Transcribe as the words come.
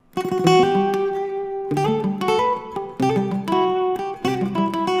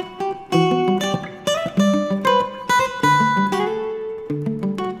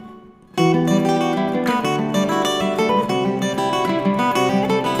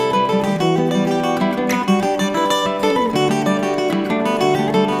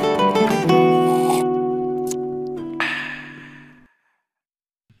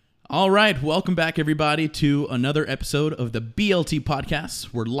All right, welcome back, everybody, to another episode of the BLT podcast,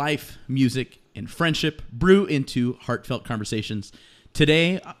 where life, music, and friendship brew into heartfelt conversations.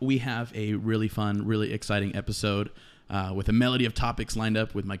 Today, we have a really fun, really exciting episode with a melody of topics lined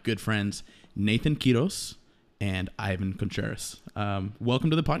up with my good friends Nathan Quiros and Ivan Contreras. Welcome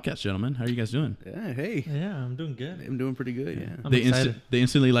to the podcast, gentlemen. How are you guys doing? Yeah, hey. Yeah, I'm doing good. I'm doing pretty good, yeah. I'm excited. They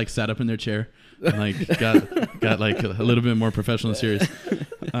instantly like sat up in their chair and like got like a little bit more professional and serious.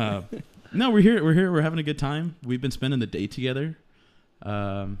 No, we're here. We're having a good time. We've been spending the day together.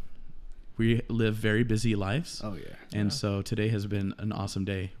 We live very busy lives. Oh, yeah. And so today has been an awesome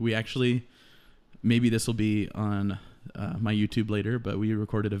day. We actually, maybe this will be on my YouTube later, but we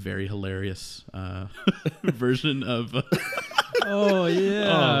recorded a very hilarious version of... Oh,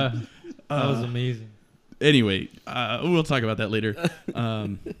 yeah. That was amazing. Anyway, we'll talk about that later.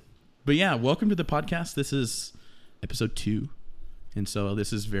 But yeah, welcome to the podcast. This is episode 2. And so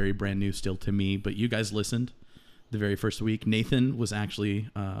this is very brand new still to me, but you guys listened the very first week. Nathan was actually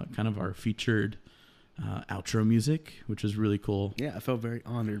kind of our featured outro music, which is really cool. Yeah, I felt very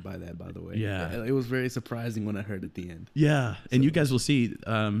honored by that, by the way. Yeah. It was very surprising when I heard at the end. Yeah, and you guys will see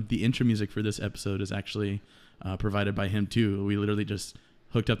the intro music for this episode is actually provided by him too. We literally just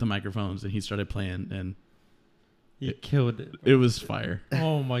hooked up the microphones and he started playing, and He killed it. it was fire.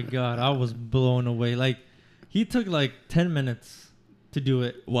 Oh, my God. I was blown away. Like, he took like 10 minutes to do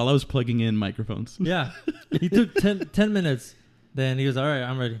it. While I was plugging in microphones. Yeah. He took 10 minutes. Then he was, all right,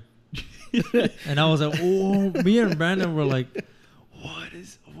 I'm ready. And I was like, oh, me and Brandon were like,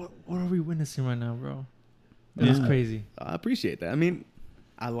 what are we witnessing right now, bro? It was crazy. I appreciate that. I mean,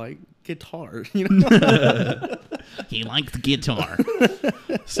 I like guitar, you know? He likes guitar.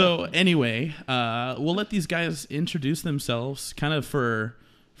 So anyway, we'll let these guys introduce themselves kind of for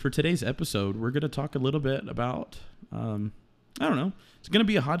today's episode. We're going to talk a little bit about, I don't know, it's going to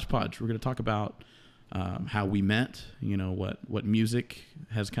be a hodgepodge. We're going to talk about how we met, you know, what music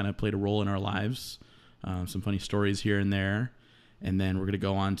has kind of played a role in our lives, some funny stories here and there. And then we're going to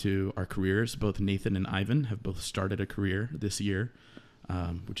go on to our careers. Both Nathan and Ivan have both started a career this year,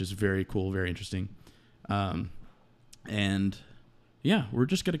 which is very cool, very interesting. And yeah, we're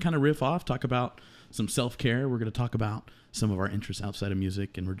just going to kind of riff off, talk about some self-care. We're going to talk about some of our interests outside of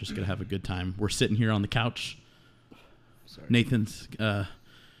music, and we're just going to have a good time. We're sitting here on the couch. Sorry. Nathan's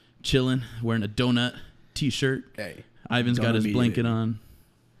chilling, wearing a donut t-shirt. Hey. Ivan's got his blanket on.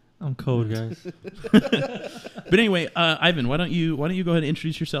 I'm cold, guys. But anyway, Ivan, why don't you go ahead and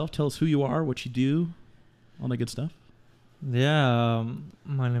introduce yourself? Tell us who you are, what you do, all that good stuff. Yeah,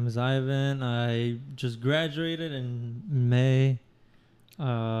 my name is Ivan. I just graduated in May.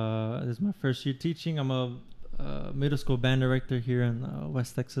 This is my first year teaching. I'm a middle school band director here in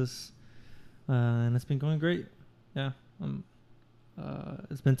West Texas, and it's been going great. Yeah,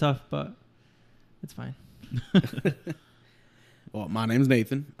 it's been tough, but it's fine. Well, my name's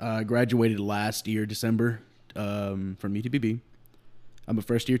Nathan. I graduated last year, December, from UTBB. I'm a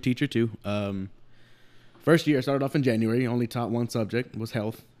first-year teacher, too. First year, I started off in January. Only taught one subject, was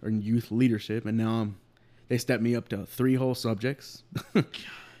health or youth leadership, and now they stepped me up to 3 whole subjects.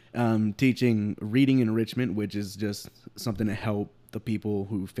 Teaching reading enrichment, which is just something to help the people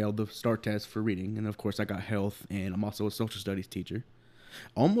who failed the STAR test for reading. And, of course, I got health, and I'm also a social studies teacher.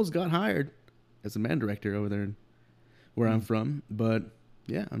 Almost got hired as a band director over there where I'm from. But,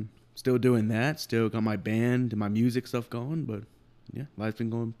 yeah, I'm still doing that. Still got my band and my music stuff going, but... yeah, life's been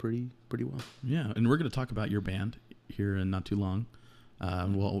going pretty well. Yeah, and we're going to talk about your band here in not too long.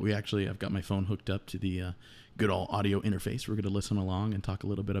 Well, I've got my phone hooked up to the good old audio interface. We're going to listen along and talk a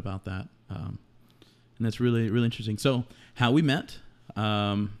little bit about that. And that's really, really interesting. So how we met,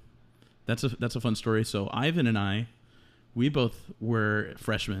 that's a fun story. So Ivan and I, we both were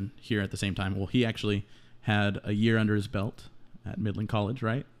freshmen here at the same time. Well, he actually had a year under his belt at Midland College,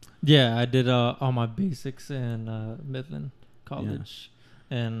 right? Yeah, I did all my basics in Midland College.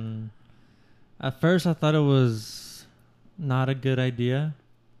 Yeah. And at first I thought it was not a good idea,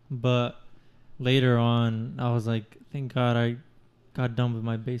 but later on I was like, thank God I got done with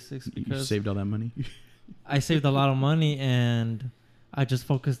my basics, because you saved all that money. I saved a lot of money and I just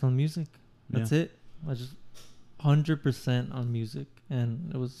focused on music. That's it. I just 100% on music, and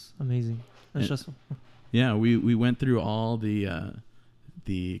it was amazing and stressful. Yeah, we went through all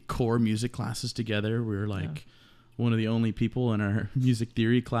the core music classes together. We were like one of the only people in our music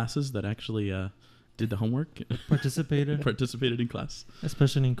theory classes that actually did the homework. Participated in class.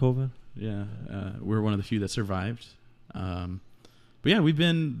 Especially in COVID. Yeah, we're one of the few that survived. But yeah, we've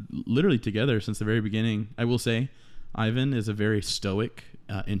been literally together since the very beginning. I will say, Ivan is a very stoic,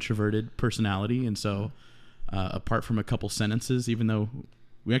 introverted personality. And so apart from a couple sentences, even though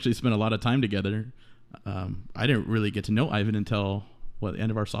we actually spent a lot of time together. I didn't really get to know Ivan until the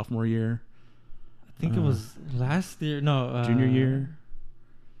end of our sophomore year. I think it was last year. No, junior year.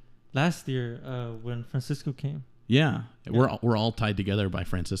 Last year, when Francisco came. Yeah, we're all tied together by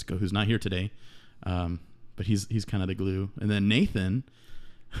Francisco, who's not here today, but he's kind of the glue. And then Nathan,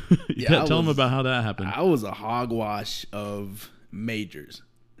 tell him about how that happened. I was a hogwash of majors.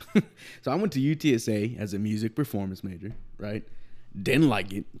 So I went to UTSA as a music performance major, right? Didn't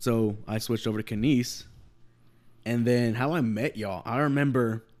like it, so I switched over to Knies. And then how I met y'all, I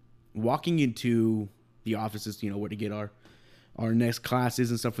remember walking into the offices, where to get our next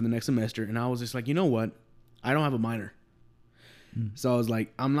classes and stuff for the next semester, and I was just like, you know what? I don't have a minor. So I was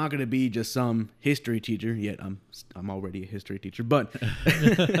like, I'm not going to be just some history teacher, yet I'm already a history teacher, but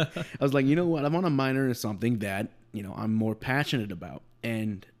I was like, you know what? I want a minor in something that, I'm more passionate about.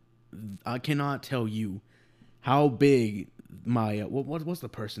 And I cannot tell you how big my what's the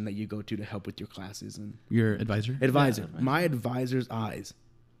person that you go to help with your classes and your advisor? Advisor. Yeah, my advisor's eyes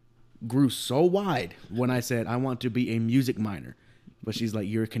grew so wide when I said I want to be a music minor. But she's like,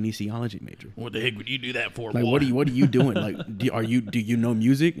 you're a kinesiology major. What the heck would you do that for? Like, boy? what are you doing? Like, do you know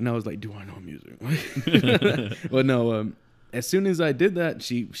music? And I was like, do I know music? Well, no. As soon as I did that,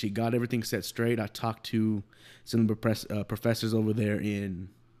 she got everything set straight. I talked to some of the professors over there in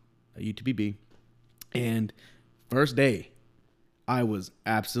UTPB, and first day, I was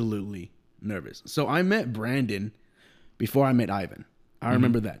absolutely nervous. So I met Brandon before I met Ivan. I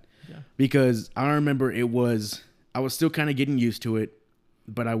remember that because I remember I was still kind of getting used to it,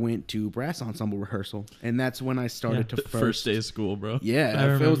 but I went to brass ensemble rehearsal, and that's when I started to first day of school, bro.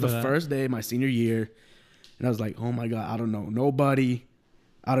 Yeah, it was the first day of my senior year, and I was like, oh my God, I don't know nobody.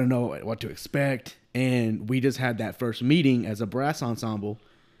 I don't know what to expect. And we just had that first meeting as a brass ensemble,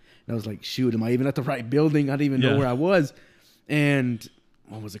 and I was like, shoot, am I even at the right building? I didn't even know where I was. And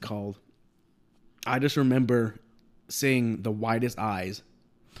what was it called? I just remember seeing the widest eyes.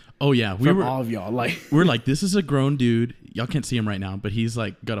 Oh yeah, all of y'all. We're like, this is a grown dude. Y'all can't see him right now, but he's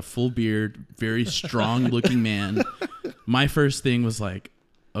like got a full beard, very strong looking man. My first thing was like,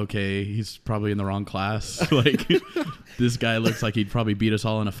 okay, he's probably in the wrong class. Like, this guy looks like he'd probably beat us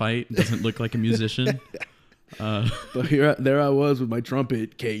all in a fight. Doesn't look like a musician. But there I was with my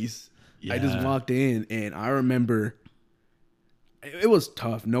trumpet case. Yeah. I just walked in, and I remember it was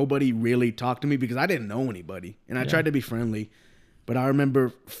tough. Nobody really talked to me because I didn't know anybody, and I tried to be friendly. But I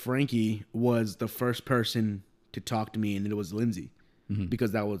remember Frankie was the first person to talk to me, and it was Lindsay,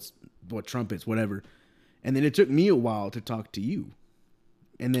 because that was trumpets, whatever. And then it took me a while to talk to you,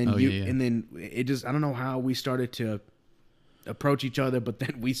 and then and then it just, I don't know how we started to approach each other, but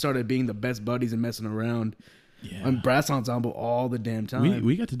then we started being the best buddies and messing around. Yeah, on brass ensemble all the damn time.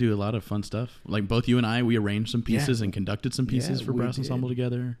 We got to do a lot of fun stuff. Like both you and I, we arranged some pieces and conducted some pieces for brass ensemble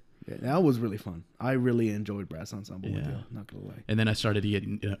together. Yeah, that was really fun. I really enjoyed brass ensemble with you, not gonna lie. And then I started to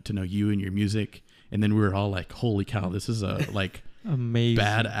get to know you and your music, and then we were all like, "Holy cow, this is a amazing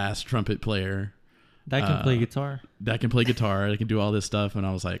badass trumpet player that can play guitar. That can play guitar. That can do all this stuff." And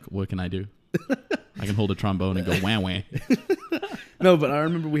I was like, "What can I do? I can hold a trombone and go wah wah." No, but I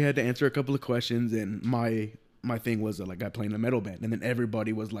remember we had to answer a couple of questions, and my thing was like I played in a metal band, and then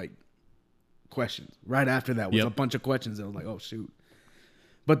everybody was like, questions. Right after that was a bunch of questions, and I was like, "Oh shoot."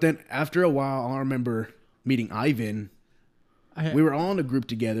 But then after a while, I remember meeting Ivan. We were all in a group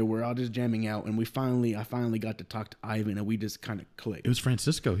together. We're all just jamming out, and I finally got to talk to Ivan, and we just kind of clicked. It was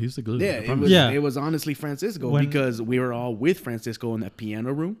Francisco. He's the glue. Yeah, it was honestly Francisco because we were all with Francisco in that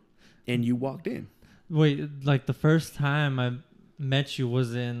piano room, and you walked in. Wait, like the first time I met you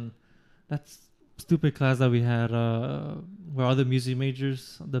was in that stupid class that we had where all the music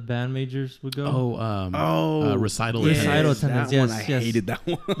majors, the band majors would go. Recital attendance. Yes, I hated that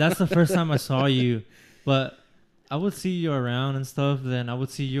one. That's the first time I saw you, but I would see you around and stuff. Then I would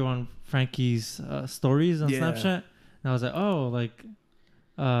see you on Frankie's stories on Snapchat, and I was like, oh,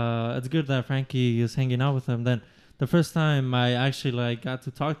 it's good that Frankie is hanging out with him. Then the first time I actually got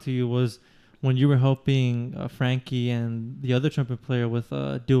to talk to you was when you were helping Frankie and the other trumpet player with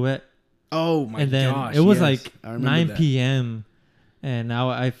a duet. Oh my gosh! And then it was 9 p.m. and now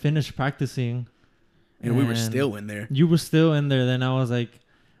I finished practicing, and we were still in there. You were still in there. Then I was like,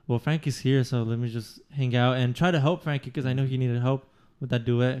 "Well, Frankie's here, so let me just hang out and try to help Frankie because I know he needed help with that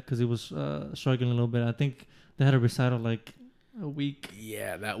duet because he was struggling a little bit. I think they had a recital like a week.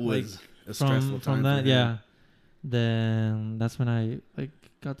 Yeah, that was a stressful time from that. Yeah, then that's when I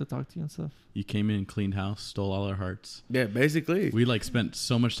got to talk to you and stuff. You came in, cleaned house, stole all our hearts. Yeah, basically. We spent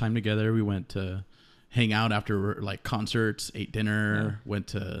so much time together. We went to hang out after concerts, ate dinner, went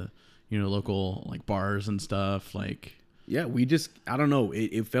to local bars and stuff. yeah, we just, I don't know,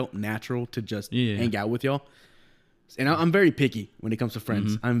 it felt natural to just Yeah. hang out with y'all. And I'm very picky when it comes to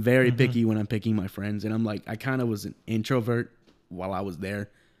friends. I'm very picky when I'm picking my friends. And I'm like, I kind of was an introvert while I was there.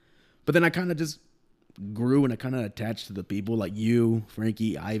 But then I kind of just grew and I kind of attached to the people like you,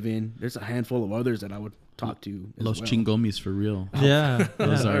 Frankie, Ivan. There's a handful of others that I would talk to as Los well. Chingomis for real. Yeah.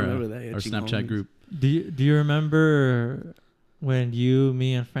 Those I are remember that, yeah, our Snapchat Chingomis. group. Do you remember when you,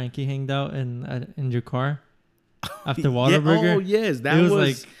 me, and Frankie hanged out in your car after Whataburger? Yeah, oh, yes. That It was,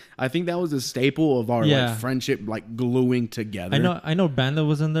 was like- I think that was a staple of our Yeah. like friendship, like gluing together. I know Banda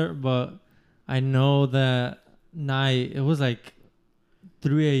was in there, but I know that night it was like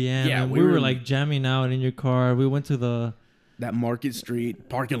 3 a.m. Yeah, and we we were were- like jamming out in your car. We went to the That Market Street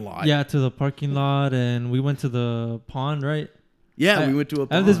parking lot. to the parking lot, and we went to the pond, right? Yeah, I- we went to a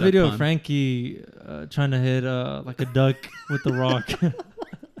I have this pond. video of pond. Frankie trying to hit like a duck with the rock.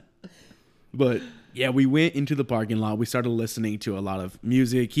 But yeah, we went into the parking lot. We started listening to a lot of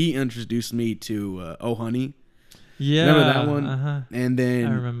music. He introduced me to Oh Honey. Yeah, Remember that one? Uh-huh. And I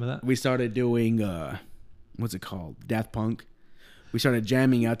then remember that. we started doing, what's it called? Daft Punk. We started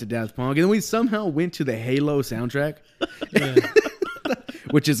jamming out to Daft Punk. And then we somehow went to the Halo soundtrack, Yeah,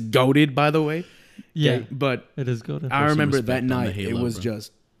 which is goated, by the way. yeah, Okay, but it is good. I some remember respect that on the night, Halo, it was bro.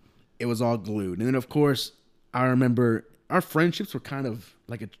 just, it was all glued. And then, of course, I remember our friendships were kind of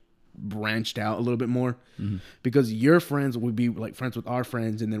like branched out a little bit more because your friends would be like friends with our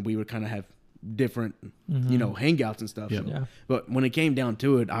friends, and then we would kind of have different, you know, hangouts and stuff. Yep. So- Yeah. But when it came down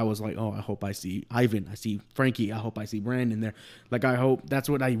to it, I was like, oh, I hope I see Ivan, I see Frankie, I hope I see Brandon there. Like, I hope that's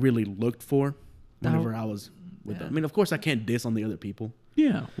what I really looked for whenever I was with them. I mean, of course, I can't diss on the other people.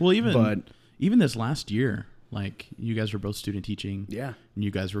 Yeah. Well, But- even this last year, like you guys were both student teaching. Yeah. And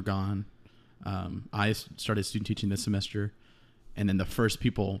you guys were gone. I started student teaching this semester, and then the first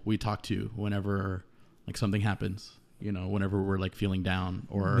people we talk to whenever like something happens, you know, whenever we're like feeling down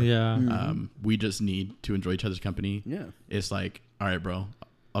or Yeah. we just need to enjoy each other's company. Yeah. It's like, all right, bro,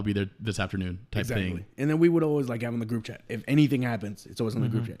 I'll be there this afternoon type thing. And then we would always like have in the group chat. If anything happens, it's always in the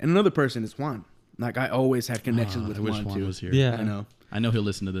group chat. And another person is Juan. Like, I always had connections with I wish Juan Juan too. was here. Yeah. I know. I know he'll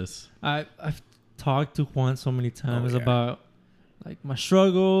listen to this. I've talked to Juan so many times yeah. about like my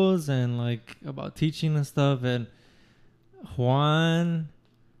struggles and like about teaching and stuff. And Juan,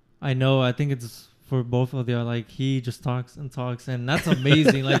 I think it's for both of you. Like, he just talks and talks, and that's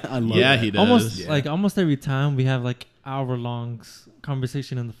amazing. Like, I love Yeah, that. he does. almost every time we have like hour-long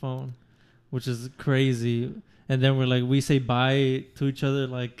conversation in the phone, which is crazy. And then we say bye to each other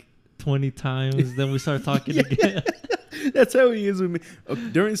like 20 times. Then we start talking again. That's how he is with me.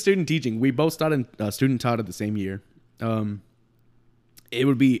 During student teaching, we both started student taught at the same year. It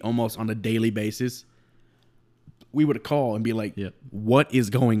would be almost on a daily basis. We would call and be like, Yep. what is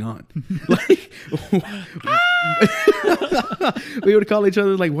going on? Like, we would call each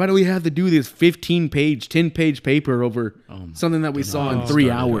other like, why do we have to do this 15-page, 10-page paper over something that we saw in 3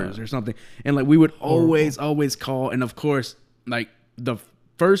 hours or something? And like, we would always call. And of course, like the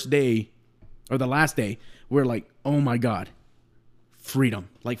first day or the last day, we're like, oh my God, freedom.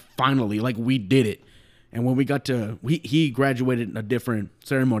 Like, finally, like, we did it. And when we got to, he graduated in a different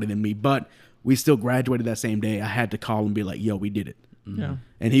ceremony than me, but we still graduated that same day. I had to call and be like, yo, we did it. Yeah.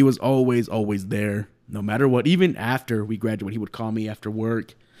 And he was always there, no matter what. Even after we graduated, he would call me after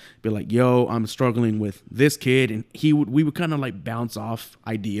work, be like, yo, I'm struggling with this kid. And we would kind of like bounce off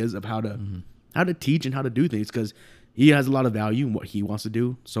ideas of how to teach and how to do things, because he has a lot of value in what he wants to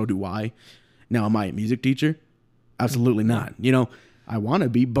do. So do I. Now, am I a music teacher? Absolutely not. You know, I want to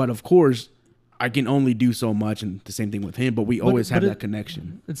be, but of course, I can only do so much, and the same thing with him. But we always have that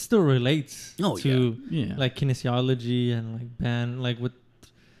connection. It still relates Oh, to yeah. like kinesiology and like band, like with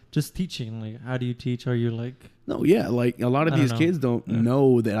just teaching. Like, how do you teach? Are you like, No, yeah, like a lot of I don't these know. kids don't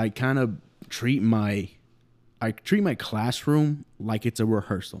know that I kind of treat my classroom like it's a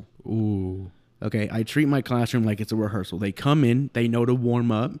rehearsal. Ooh. Okay, I treat my classroom like it's a rehearsal. They come in, they know to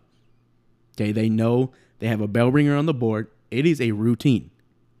warm up. Okay, they know they have a bell ringer on the board. It is a routine.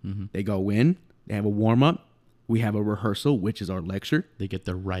 They go in, they have a warm up. We have a rehearsal, which is our lecture. They get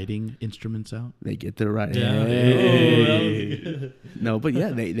their writing instruments out. They get the right. Yeah. Hey. No, but yeah,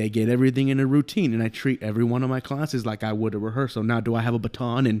 they get everything in a routine, and I treat every one of my classes like I would a rehearsal. Now, do I have a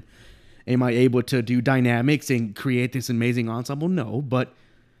baton, and am I able to do dynamics and create this amazing ensemble? No, but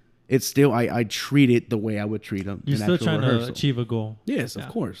it's still I treat it the way I would treat them. you're still trying to achieve a goal? Yes, Yeah.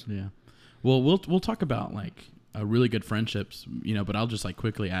 of course. Yeah. Well, we'll talk about like really good friendships, you know, but I'll just like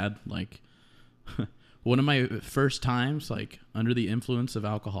quickly add like one of my first times like under the influence of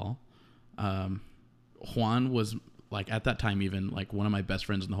alcohol, Juan was like at that time even like one of my best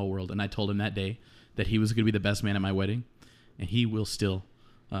friends in the whole world, and I told him that day that he was going to be the best man at my wedding. and he will still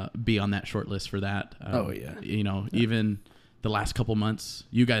be on that short list for that. Even the last couple months,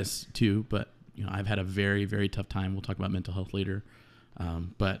 you guys too, but I've had a very, very tough time. We'll talk about mental health later.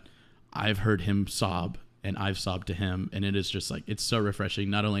 But I've heard him sob, and I've sobbed to him, and it is just like, it's so refreshing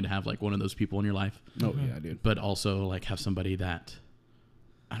not only to have like one of those people in your life, but also like have somebody that,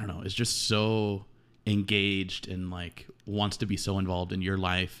 I don't know, is just so engaged and like wants to be so involved in your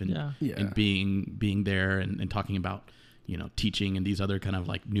life and and being there and talking about teaching and these other kind of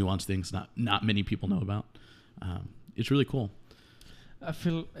like nuanced things not many people know about. It's really cool. I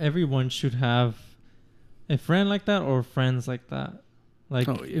feel everyone should have a friend like that or friends like that. Like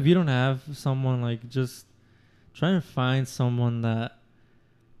if you don't have someone, like just try and find someone that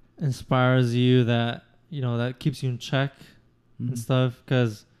inspires you, that that keeps you in check and stuff.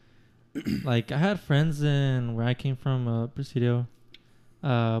 Because like I had friends in where I came from, Presidio,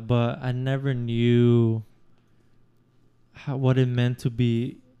 but I never knew what it meant to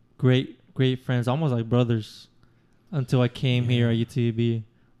be great friends, almost like brothers, until I came here at UTB.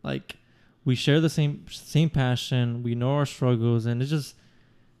 Like we share the same passion, we know our struggles, and it's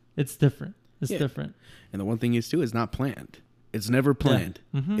different. It's different. And the one thing is too, it's not planned. It's never planned.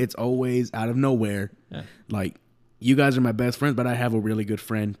 It's always out of nowhere. Like, you guys are my best friends, but I have a really good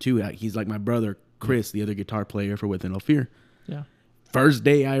friend too. He's like my brother, Chris, the other guitar player for Within No Fear. First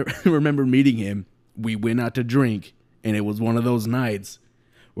day I remember meeting him, we went out to drink, and it was one of those nights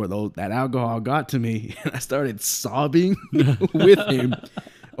where that alcohol got to me, and I started sobbing with him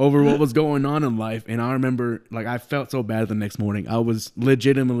over what was going on in life. And I remember, like, I felt so bad the next morning. I was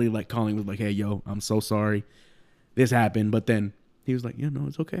legitimately like calling, was like, hey, yo, I'm so sorry this happened. But then he was like, yeah, no,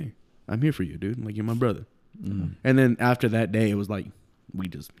 it's okay. I'm here for you, dude. Like, you're my brother. And then after that day, it was like, we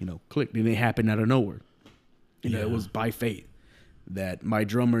just, clicked. And it happened out of nowhere. It was by fate that my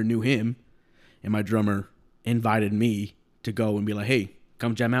drummer knew him, and my drummer invited me to go and be like, hey,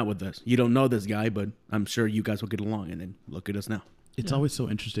 come jam out with us. You don't know this guy, but I'm sure you guys will get along. And then look at us now. It's always so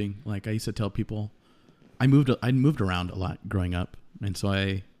interesting. Like, I used to tell people, I moved around a lot growing up, and so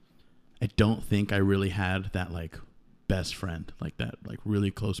I don't think I really had that like best friend, like that like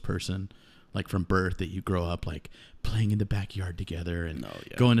really close person, like from birth, that you grow up like playing in the backyard together and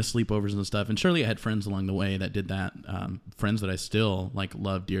going to sleepovers and stuff. And surely I had friends along the way that did that, friends that I still like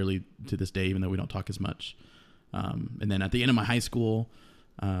love dearly to this day, even though we don't talk as much. And then at the end of my high school,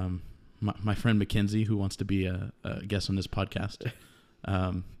 my friend Mackenzie, who wants to be a guest on this podcast,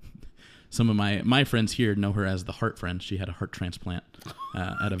 some of my friends here know her as the heart friend. She had a heart transplant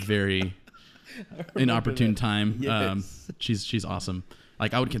at a very inopportune time. Yes. She's awesome.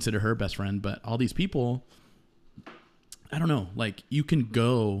 Like, I would consider her best friend, but all these people, I don't know, like, you can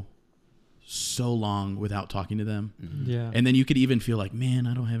go so long without talking to them. And then you could even feel like, man,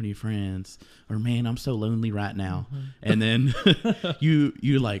 I don't have any friends, or man, I'm so lonely right now. And then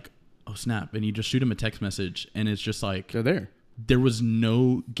you like, oh snap, and you just shoot them a text message, and it's just like there was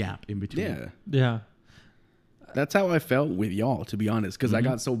no gap in between. That's how I felt with y'all, to be honest, because I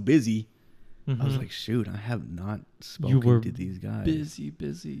got so busy. I was like, shoot, I have not spoken to these guys.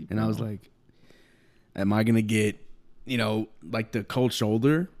 Busy. And I was like, am I gonna get like the cold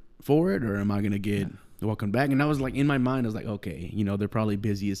shoulder for it, or am I gonna get welcome back? And I was like, in my mind, I was like, okay, they're probably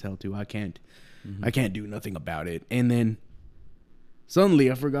busy as hell too. I can't do nothing about it. And then suddenly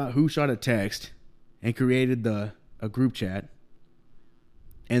I forgot who shot a text and created a group chat,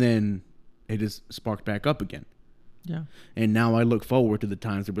 and then it just sparked back up again. And now I look forward to the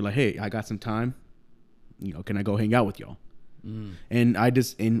times to be like, hey, I got some time, can I go hang out with y'all? And I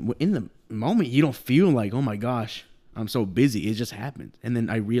just in the moment, you don't feel like, oh my gosh, I'm so busy. It just happens. And then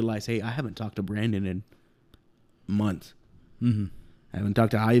I realize, hey, I haven't talked to Brandon in months. I haven't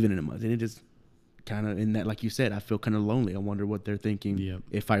talked to Ivan in a month. And it just kind of, in that, like you said, I feel kind of lonely. I wonder what they're thinking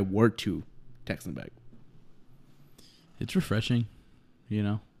if I were to text them back. It's refreshing,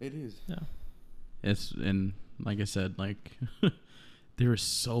 It is. It's, and like I said, like there is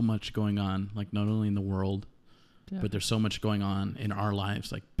so much going on, like not only in the world, but there's so much going on in our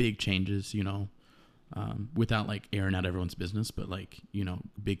lives, like big changes, without like airing out everyone's business, but like,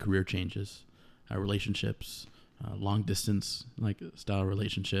 big career changes, relationships, long distance, like style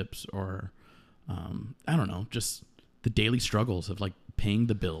relationships, or, I don't know, just the daily struggles of like paying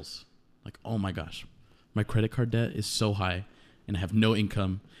the bills. Like, oh my gosh, my credit card debt is so high and I have no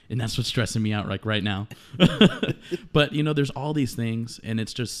income. And that's what's stressing me out like right now. But, there's all these things, and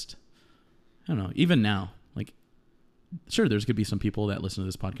it's just, I don't know, even now, like, sure, there's going to be some people that listen to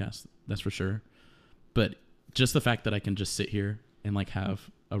this podcast. That's for sure. But just the fact that I can just sit here and like have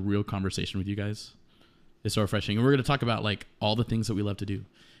a real conversation with you guys is so refreshing. And we're going to talk about like all the things that we love to do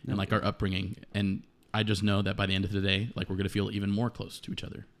and like our upbringing. And I just know that by the end of the day, like we're gonna feel even more close to each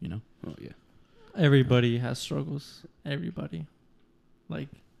other. Oh yeah. Everybody has struggles. Everybody. Like,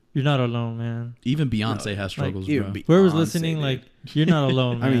 you're not alone, man. Even Beyonce has struggles, bro. Whoever's listening, like, you're not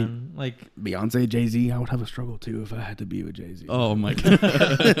alone, man. I mean, like Beyonce, Jay-Z, I would have a struggle too if I had to be with Jay-Z. Oh my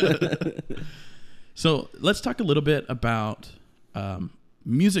god. So let's talk a little bit about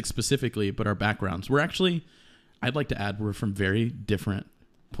music specifically, but our backgrounds. I'd like to add, we're from very different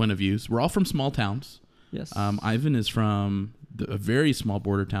point of views. We're all from small towns. yes. Ivan is from a very small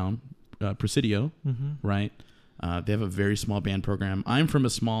border town, Presidio, right? They have a very small band program. I'm from a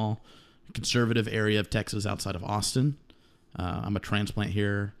small conservative area of Texas outside of Austin. I'm a transplant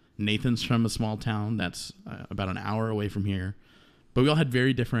here. Nathan's from a small town that's about an hour away from here. But we all had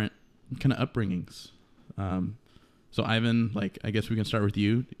very different kind of upbringings. So Ivan, like, I guess we can start with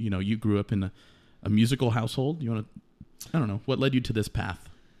you. You grew up in a musical household. You want to, I don't know, what led you to this path?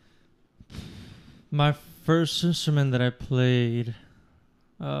 My first instrument that I played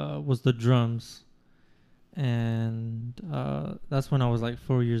was the drums. And that's when I was like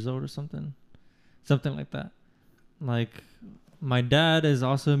 4 years old or something like that. Like, my dad is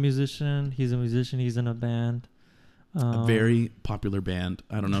also a musician. He's in a band, A very popular band.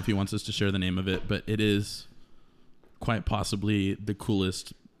 I don't know if he wants us to share the name of it, but it is quite possibly the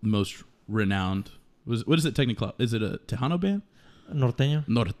coolest, most renowned. What is it technically? Is it a Tejano band? Norteño.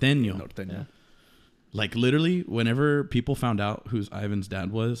 Yeah. Like, literally, whenever people found out who Ivan's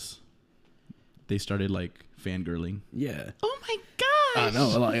dad was, they started like fangirling. Yeah. Oh my gosh! I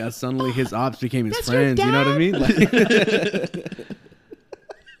know. Like, suddenly his ops became his friends. You know what I mean? Like,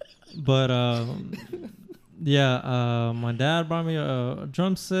 But yeah, my dad brought me a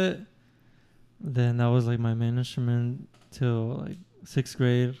drum set. Then that was like my main instrument till like 6th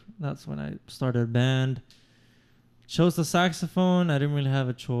grade. That's when I started a band. Chose the saxophone. I didn't really have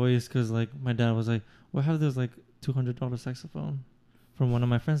a choice because like my dad was like, "Well, I have this like $200 saxophone from one of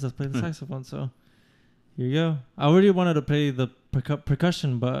my friends that's played the saxophone." So here you go. I already wanted to play the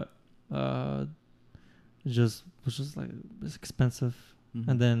percussion, but it just was just like, it's expensive.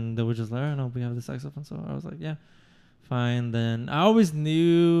 And then they were just like, "Oh no, we have the saxophone." So I was like, "Yeah, fine." Then I always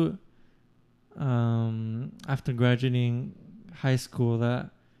knew after graduating high school that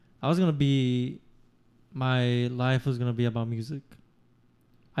my life was gonna be about music.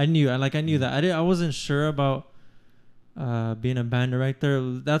 I knew that. I wasn't sure about being a band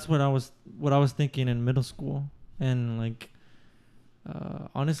director. That's what I was thinking in middle school, and like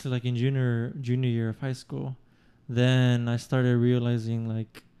honestly, like in junior year of high school. Then I started realizing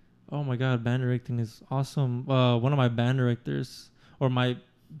like, oh my god, band directing is awesome. One of my band directors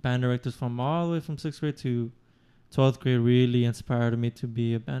from all the way from 6th grade to 12th grade really inspired me to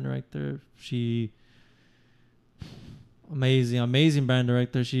be a band director. She amazing band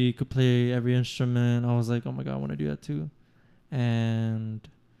director. She could play every instrument. I was like, oh my god, I want to do that too. And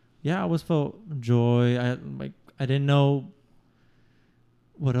yeah, I always felt joy. I didn't know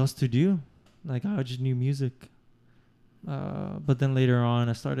what else to do. Like, I just knew music. But then later on,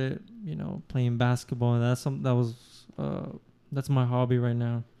 I started, playing basketball, and that's my hobby right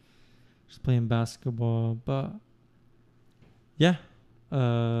now, just playing basketball. But yeah,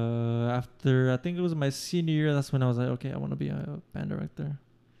 after I think it was my senior year, that's when I was like, okay, I want to be a band director.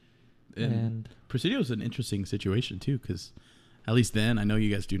 And Presidio is an interesting situation too, because at least then, I know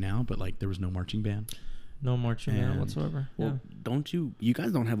you guys do now, but like there was no marching band. No marching band whatsoever. Well, you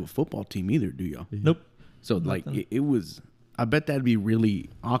guys don't have a football team either, do y'all? Nope. So like it was, I bet that'd be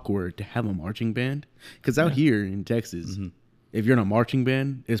really awkward to have a marching band, because out here in Texas, if you're in a marching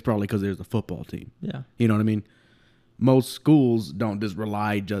band, it's probably because there's a football team. Yeah. You know what I mean? Most schools don't just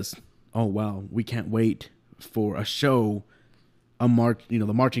rely oh wow, we can't wait for a show, the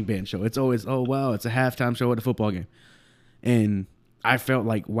marching band show. It's always, oh wow, it's a halftime show at a football game. And I felt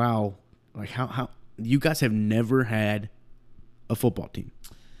like, wow, like how you guys have never had a football team.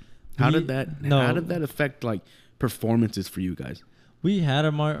 How did that affect like performances for you guys? We had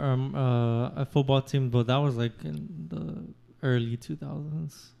a football team, but that was like in the early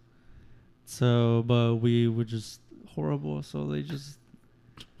 2000s. So, but we were just horrible. So they just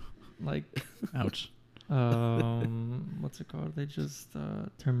like, ouch. What's it called? They just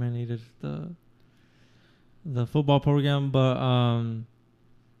terminated the football program. But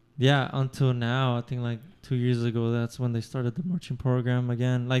yeah, until now, I think like 2 years ago, that's when they started the marching program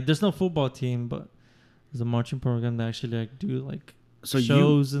again. Like, there's no football team, but there's a marching program that actually like do like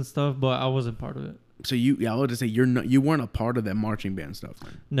shows and stuff. But I wasn't part of it. So I would just say you weren't a part of that marching band stuff.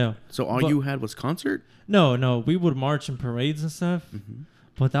 Then. No. So all you had was concert? No. We would march in parades and stuff,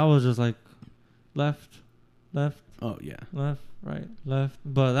 but that was just like left. Oh yeah. Left, right, left.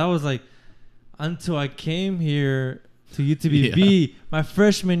 But that was like, until I came here to UTBB, my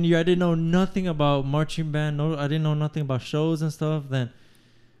freshman year, I didn't know nothing about marching band. No, I didn't know nothing about shows and stuff. Then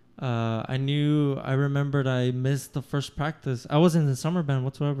I remembered I missed the first practice. I wasn't in summer band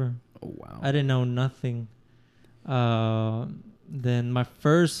whatsoever. Oh wow! I didn't know nothing. Then my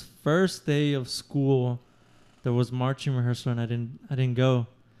first day of school, there was marching rehearsal, and I didn't go.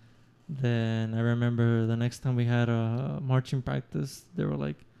 Then I remember the next time we had a marching practice, they were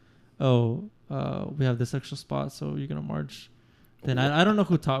like, "Oh, we have this extra spot, so you're gonna march." Then I don't know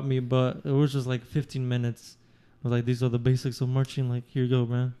who taught me, but it was just like 15 minutes. I was like, "These are the basics of marching. Like, here you go,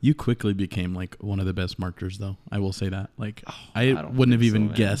 man." You quickly became like one of the best marchers, though. I will say that. Like, I don't wouldn't have think even so,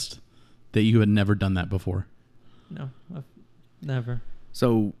 man. guessed that you had never done that before. No, I've never.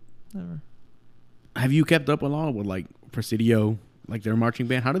 So, have you kept up a lot with like Presidio, like their marching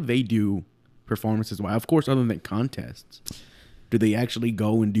band? How do they do performances? Well, of course, other than contests, do they actually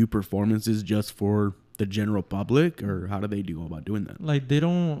go and do performances just for the general public, or how do they go about doing that? Like I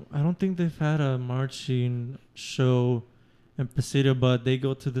don't think they've had a marching show in Presidio, but they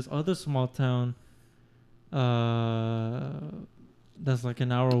go to this other small town that's like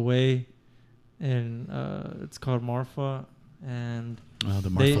an hour away, and it's called Marfa, and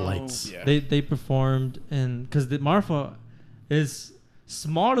The Marfa Lights. Yeah. they performed, and because the Marfa is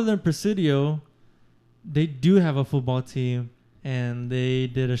smaller than Presidio, they do have a football team, and they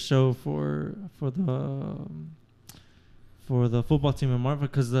did a show for the football team in Marfa,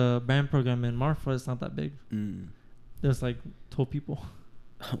 because the band program in Marfa is not that big. There's like 12 people.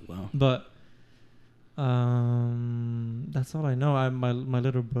 Oh wow! But that's all I know. My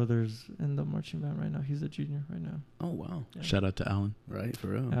little brother's in the marching band right now. He's a junior right now. Oh wow! Yeah. Shout out to Alan. Right, for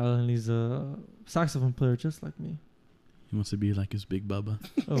real. Alan, he's a saxophone player just like me. He wants to be like his big Bubba.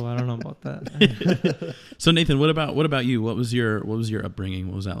 Oh, I don't know about that. So Nathan, what about you? What was your upbringing?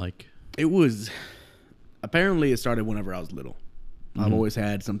 What was that like? It was, apparently it started whenever I was little. I've always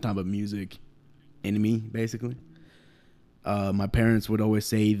had some type of music in me, basically. My parents would always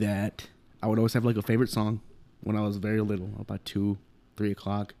say that I would always have like a favorite song when I was very little, about 2, 3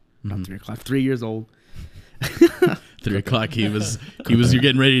 o'clock, not 3 o'clock, 3 years old. 3 o'clock. He was you're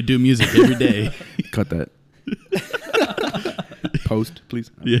getting ready to do music every day. Cut that. Post, please.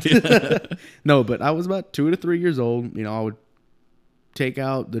 Yeah. No, but I was about 2 to 3 years old. You know, I would take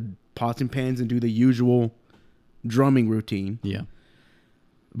out the pots and pans and do the usual drumming routine. Yeah.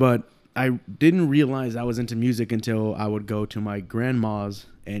 But I didn't realize I was into music until I would go to my grandma's,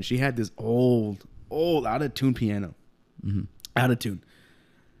 and she had this old out of tune piano. Out of tune.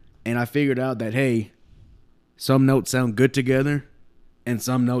 And I figured out that, hey, some notes sound good together and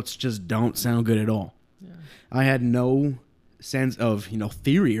some notes just don't sound good at all. Yeah. I had no sense of,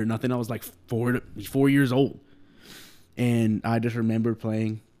 theory or nothing. I was like 4 years old. And I just remember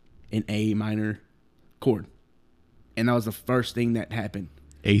playing an A minor chord. And that was the first thing that happened.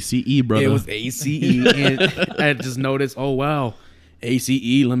 ACE, brother. It was ACE. And I just noticed, oh, wow,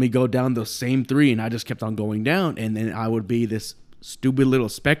 ACE, let me go down those same 3. And I just kept on going down. And then I would be this stupid little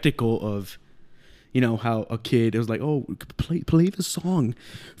spectacle of, how a kid, it was like, oh, play the song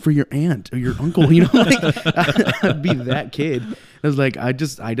for your aunt or your uncle. Like, I'd be that kid. I was like, I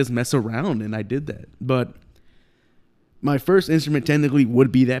just mess around, and I did that. But my first instrument technically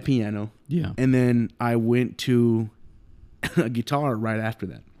would be that piano. Yeah. And then I went to a guitar right after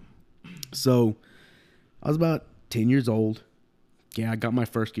that. So I was about 10 years old. Yeah, I got my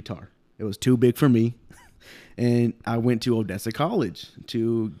first guitar. It was too big for me. And I went to Odessa College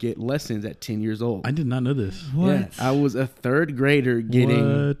to get lessons at 10 years old. I did not know this. What? Yeah, I was a 3rd grader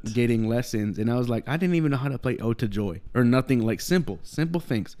getting lessons. And I was like, I didn't even know how to play Ode to Joy or nothing, like simple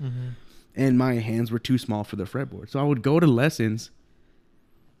things. Mm-hmm. And my hands were too small for the fretboard. So I would go to lessons,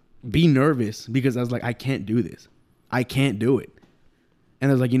 be nervous because I was like, I can't do this. I can't do it.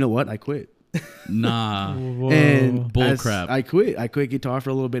 And I was like, you know what? I quit. Nah. Whoa. And Bull crap. I quit. I quit guitar for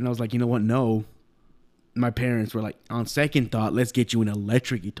a little bit, and I was like, you know what? No. My parents were like, on second thought, let's get you an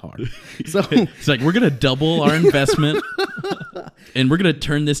electric guitar. So It's like, we're going to double our investment and we're going to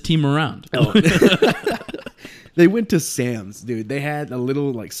turn this team around. they went to Sam's, dude. They had a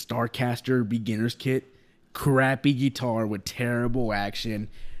little like Starcaster beginner's kit, crappy guitar with terrible action,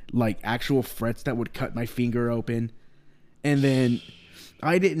 like actual frets that would cut my finger open. And then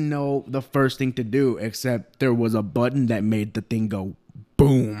I didn't know the first thing to do, except there was a button that made the thing go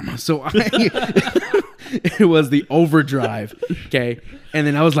boom. So it was the overdrive. Okay. And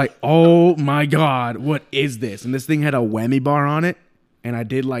then I was like, oh my God, what is this? And this thing had a whammy bar on it. And I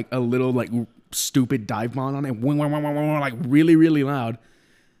did like a little like stupid dive bomb on it. Like really, really loud.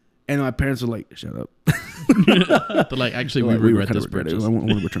 And my parents were like, shut up. But like, actually, we regret this purchase. I want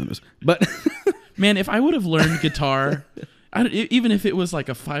to return this. But Man, if I would have learned guitar, even if it was like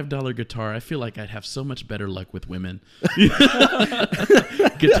a $5 guitar, I feel like I'd have so much better luck with women.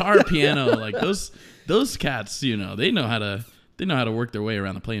 Guitar, piano, like those cats, you know, they know how to work their way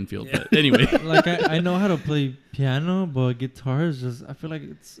around the playing field. But anyway, Like I know how to play piano, but guitar is just, I feel like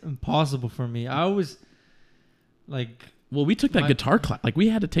it's impossible for me. I always like. well, we took that guitar class. Like we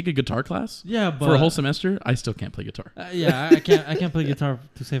had to take a guitar class. Yeah, but for a whole semester. I still can't play guitar. yeah, I can't play guitar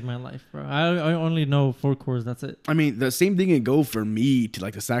to save my life, bro. I only know 4 chords. That's it. I mean, the same thing can go for me to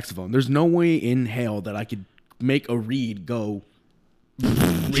like the saxophone. There's no way in hell that I could make a reed go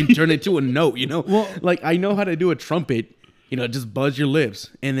and turn it to a note, you know? Well, like I know how to do a trumpet, you know, just buzz your lips.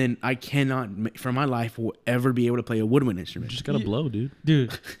 And then I cannot, for my life, will ever be able to play a woodwind You instrument. just gotta blow, dude.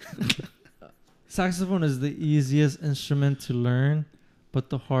 dude, saxophone is the easiest instrument to learn, but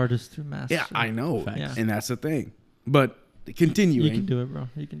the hardest to master. Yeah, I know. Facts. Yeah. And that's the thing. But continuing. You can do it, bro.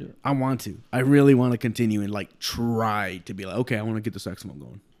 You can do it. I want to. I really want to continue and like try to be like, okay, I want to get the saxophone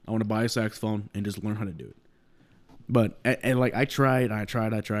going. I want to buy a saxophone and just learn how to do it. But and like I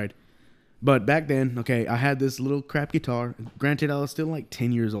tried. But back then, okay, I had this little crap guitar. Granted, I was still like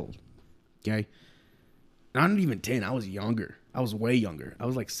 10 years old. Okay, not even 10. I was younger. I was way younger. I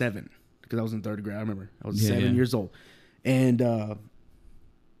was like 7 because I was in 3rd grade. I remember I was 7 years old, and I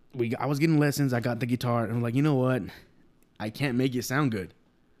was getting lessons. I got the guitar, and I'm like, you know what? I can't make it sound good.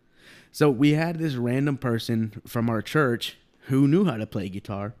 So we had this random person from our church who knew how to play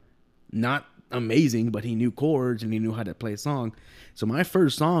guitar. Not amazing, but he knew chords and he knew how to play a song. So my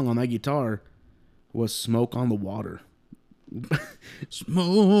first song on that guitar was Smoke on the Water.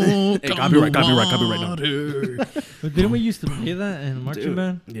 Smoke Hey, on copyright the now. water. But didn't we used to play that in marching Dude,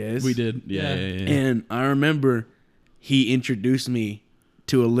 band? yes. We did. Yeah. And I remember he introduced me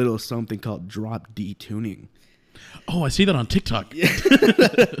to a little something called drop D tuning. Oh, I see that on TikTok.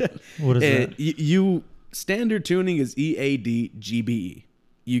 What is And that? you standard tuning is E, A, D, G, B, E.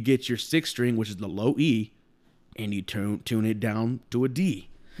 You get your 6th string, which is the low E, and you tune it down to a D.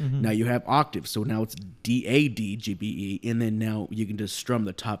 Mm-hmm. Now you have octaves, so now it's D, A, D, G, B, E, and then now you can just strum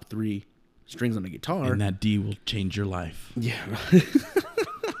the top 3 strings on the guitar. And that D will change your life. Yeah.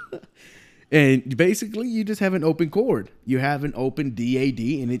 And basically, you just have an open chord. You have an open D, A,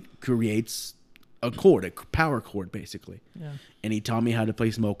 D, and it creates a chord, a power chord, basically. Yeah. And he taught me how to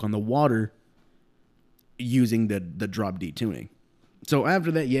play Smoke on the Water using the drop D tuning. So after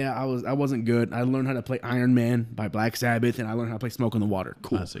that, yeah, I wasn't good. I learned how to play Iron Man by Black Sabbath, and I learned how to play Smoke on the Water.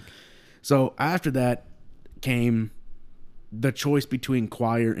 Cool. Classic. So after that came the choice between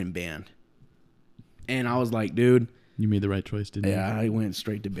choir and band. And I was like, dude. You made the right choice, didn't you? Yeah, I went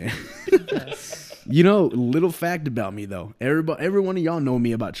straight to band. Yes. You know, little fact about me, though. Every one of y'all know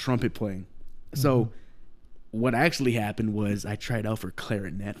me about trumpet playing. So what actually happened was I tried out for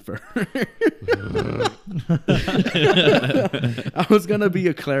clarinet first. I was going to be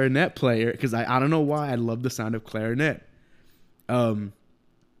a clarinet player because I don't know why I love the sound of clarinet.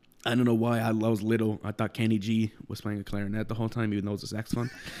 I don't know why I was little. I thought Kenny G was playing a clarinet the whole time, even though it was a saxophone.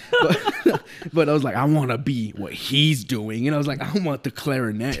 But I was like, I want to be what he's doing. And I was like, I want the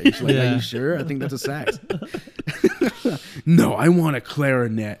clarinet. She's like, Yeah. Are you sure? I think that's a sax. No, I want a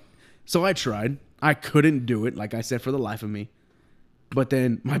clarinet. So I tried. I couldn't do it, like I said, for the life of me. But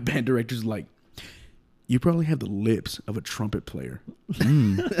then my band director's like, you probably have the lips of a trumpet player.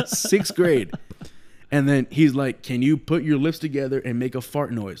 6th grade. And then he's like, can you put your lips together and make a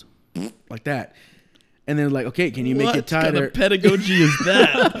fart noise? Like that. And then like, okay, can you make it tighter? What kind of pedagogy is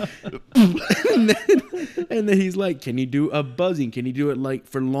that? and then he's like, can you do a buzzing? Can you do it like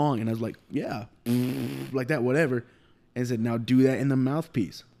for long? And I was like, yeah. Like that, whatever. And said, now do that in the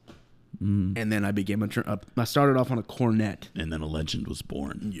mouthpiece. And then I became I started off on a cornet. And then a legend was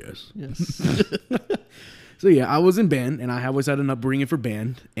born. Yes. Yes. So yeah, I was in band, and I always had an upbringing for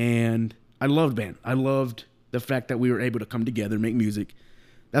band, and I loved band. I loved the fact that we were able to come together and make music.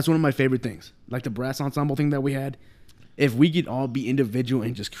 That's one of my favorite things. Like the brass ensemble thing that we had. If we could all be individual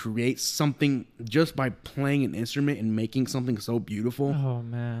and just create something just by playing an instrument and making something so beautiful, Oh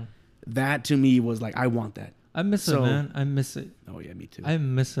man, that to me was like, I want that. I miss it, So- man. I miss it. Oh yeah, me too. I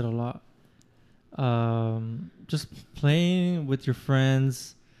miss it a lot. Just playing with your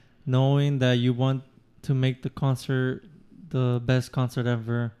friends, knowing that you want to make the concert the best concert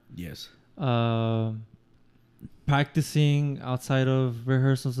ever. Yes. Practicing outside of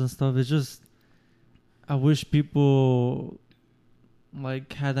rehearsals and stuff. It's just, I wish people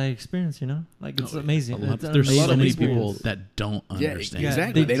like had that experience, you know? Like it's amazing. It's There's amazing so many experience. people that don't understand. Yeah,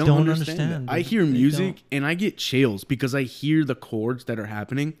 Exactly. they They don't don't understand. understand. That. I hear They music don't. and I get chills because I hear the chords that are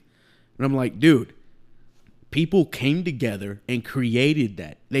happening. And I'm like, dude, people came together and created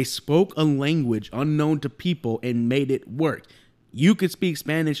that. They spoke a language unknown to people and made it work. You could speak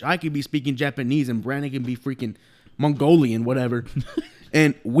Spanish, I could be speaking Japanese, and Brandon can be freaking Mongolian, whatever.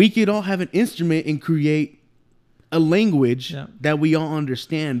 And we could all have an instrument and create a language that we all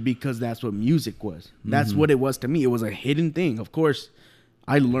understand, because that's what music was. That's what it was to me. It was a hidden thing. Of course,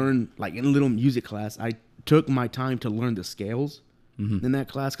 I learned, like in a little music class, I took my time to learn the scales in that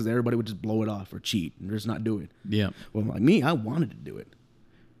class, because everybody would just blow it off or cheat and just not do it. Yeah. Well, like me, I wanted to do it,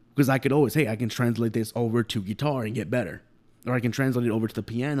 because I could always, hey, I can translate this over to guitar and get better. Or I can translate it over to the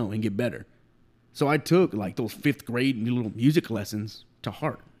piano and get better. So I took like those 5th grade little music lessons to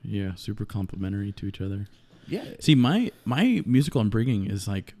heart. Yeah, super complimentary to each other. Yeah. See, my musical upbringing is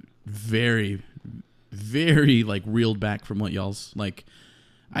like very, very like reeled back from what y'all's like.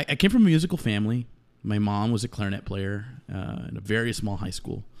 I came from a musical family. My mom was a clarinet player in a very small high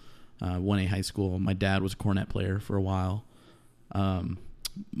school, 1A high school. My dad was a cornet player for a while.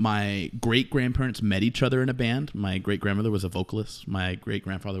 My great-grandparents met each other in a band. My great-grandmother was a vocalist. My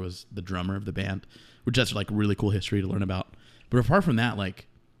great-grandfather was the drummer of the band, which that's like really cool history to learn about. But apart from that, like,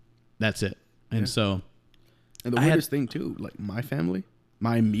 that's it. And so... And the weirdest thing, too, like my family,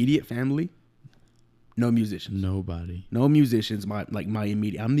 my immediate family, no musicians. Nobody. No musicians. My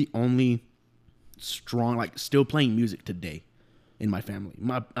immediate... I'm the only strong, like, still playing music today in my family.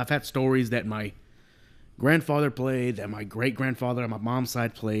 I've had stories that my grandfather played, that my great-grandfather on my mom's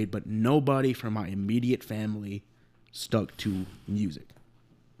side played, but nobody from my immediate family stuck to music.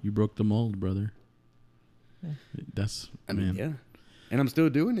 You broke the mold, brother. That's, I mean, yeah. And I'm still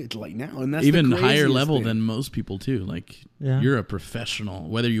doing it like now. And that's even the higher craziest level thing. than most people too. Like you're a professional,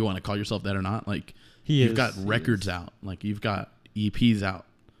 whether you want to call yourself that or not. Like you've got records out, like you've got EPs out.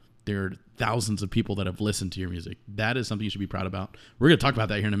 There are thousands of people that have listened to your music. That is something you should be proud about. We're going to talk about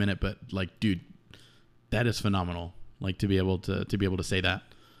that here in a minute, but like, dude, that is phenomenal. Like to be able to say that.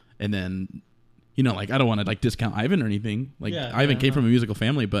 And then, you know, like I don't want to like discount Ivan or anything. Like Ivan came from a musical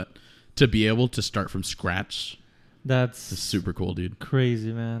family, but to be able to start from scratch, that's super cool, dude.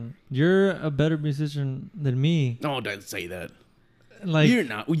 Crazy, man. You're a better musician than me. Oh, don't say that. Like you're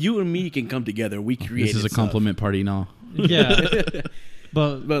not. You and me can come together. We create. This is a compliment party now. Yeah.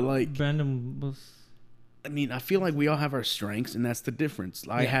 but like Brandon was. I mean, I feel like we all have our strengths, and that's the difference.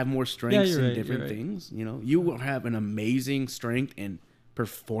 I have more strengths in different things. You know, you will have an amazing strength in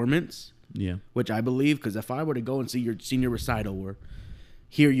performance. Yeah. Which I believe, because if I were to go and see your senior recital or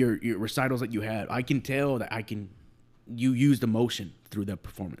hear your recitals that you had, I can tell that you used emotion through that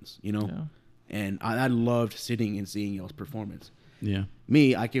performance, you know? Yeah. And I loved sitting and seeing y'all's performance. Yeah.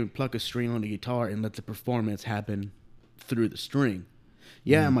 Me, I can pluck a string on the guitar and let the performance happen through the string.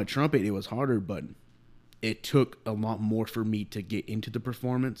 Yeah, my trumpet, it was harder, but it took a lot more for me to get into the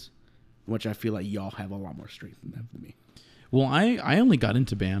performance, which I feel like y'all have a lot more strength in that than me. Well, I only got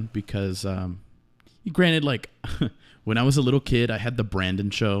into band because, granted, like, when I was a little kid, I had the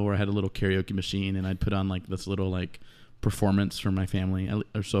Brandon show where I had a little karaoke machine, and I'd put on, like, this little, like, performance for my family,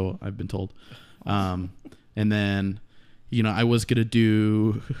 or so I've been told. And then, you know, I was going to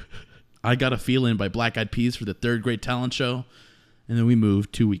do I Got a Feeling by Black Eyed Peas for the 3rd grade talent show. And then we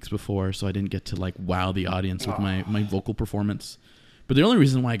moved 2 weeks before, so I didn't get to, like, wow the audience with my vocal performance. But the only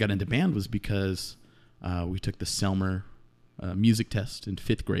reason why I got into band was because we took the Selmer music test in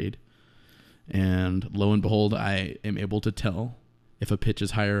 5th grade. And lo and behold, I am able to tell if a pitch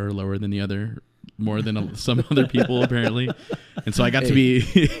is higher or lower than the other, more than some other people, apparently. And so I got to be...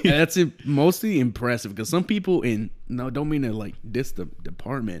 That's mostly impressive, because some people don't mean to, like, diss the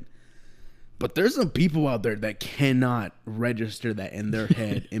department, but there's some people out there that cannot register that in their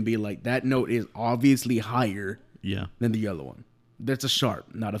head and be like, that note is obviously higher than the other one. That's a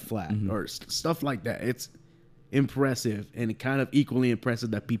sharp, not a flat, or stuff like that. It's impressive, and kind of equally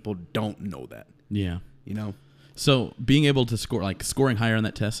impressive that people don't know that. Yeah. You know? So being able to scoring higher on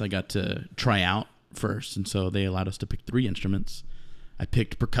that test, I got to try out first. And so they allowed us to pick 3 instruments. I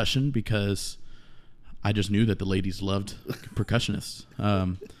picked percussion because I just knew that the ladies loved percussionists.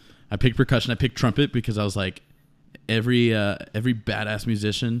 I picked percussion. I picked trumpet because I was like, every badass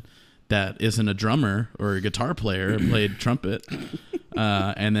musician that isn't a drummer or a guitar player played trumpet.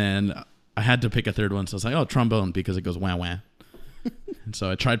 And then I had to pick a 3rd one. So I was like, trombone, because it goes wah wah. And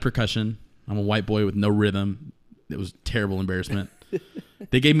so I tried percussion. I'm a white boy with no rhythm. It was terrible embarrassment.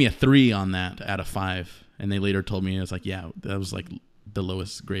 They gave me a 3 on that out of 5. And they later told me, I was like, yeah, that was like the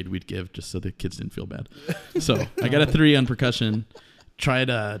lowest grade we'd give, just so the kids didn't feel bad. So I got a 3 on percussion. Tried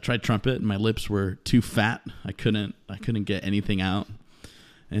trumpet, and my lips were too fat. I couldn't get anything out.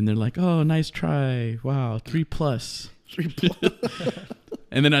 And they're like, "Oh, nice try. Wow, 3+." 3+.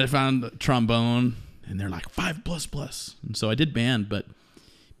 And then I found trombone, and they're like 5++. And so I did band, but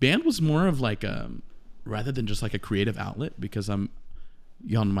band was more of like rather than just like a creative outlet, because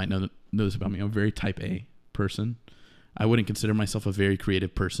y'all might know this about me. I'm a very type A person. I wouldn't consider myself a very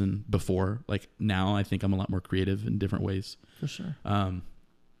creative person before. Like now I think I'm a lot more creative in different ways. For sure.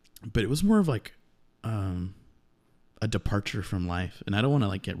 But it was more of like a departure from life. And I don't want to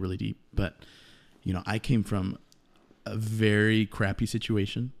like get really deep, but you know, I came from a very crappy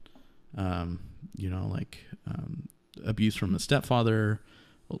situation. You know, like abuse from a stepfather,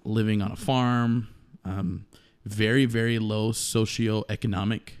 living on a farm, very, very low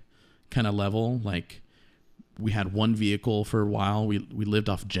socioeconomic kind of level. Like we had one vehicle for a while. We lived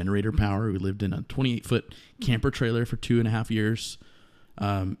off generator power. We lived in a 28-foot camper trailer for 2.5 years.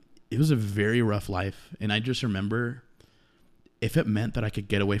 It was a very rough life. And I just remember, if it meant that I could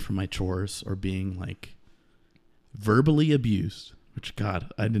get away from my chores or being like verbally abused, which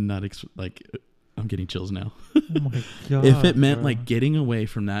God, I did not I'm getting chills now. Oh my God. If it meant bro. like getting away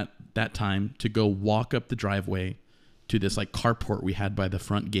from that time to go walk up the driveway to this like carport we had by the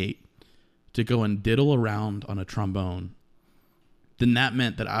front gate to go and diddle around on a trombone, then that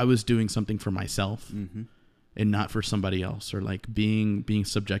meant that I was doing something for myself and not for somebody else, or like being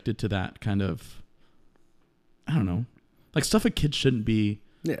subjected to that kind of, I don't know, like stuff a kid shouldn't be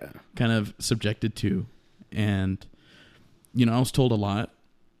kind of subjected to. And, you know, I was told a lot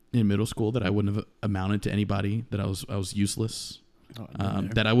in middle school that I wouldn't have amounted to anybody, that I was useless,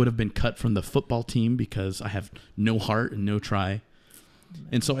 that I would have been cut from the football team because I have no heart and no try.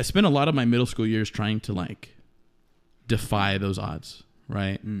 And so I spent a lot of my middle school years trying to like defy those odds.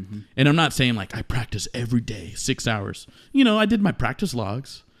 Right. Mm-hmm. And I'm not saying like I practice every day, 6 hours. You know, I did my practice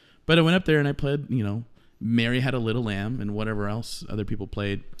logs, but I went up there and I played, you know, Mary Had a Little Lamb and whatever else other people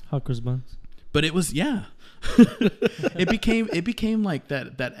played. Hawker's Buns. But it was, it became like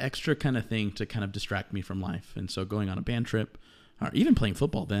that extra kind of thing to kind of distract me from life. And so going on a band trip, or even playing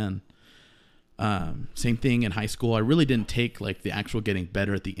football then, same thing in high school. I really didn't take like the actual getting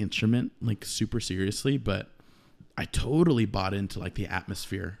better at the instrument like super seriously, but I totally bought into like the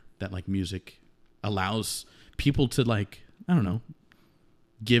atmosphere that like music allows people to like, I don't know,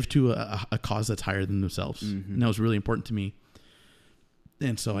 give to a cause that's higher than themselves. Mm-hmm. And that was really important to me.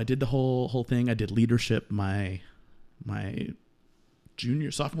 And so I did the whole thing. I did leadership my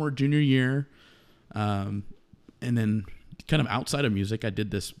sophomore, junior year. And then kind of outside of music, I did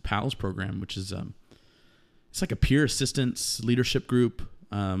this PALS program, which is, it's like a peer assistance leadership group,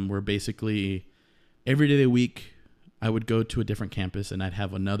 where basically every day of the week I would go to a different campus and I'd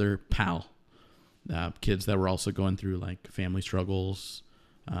have another pal, kids that were also going through like family struggles,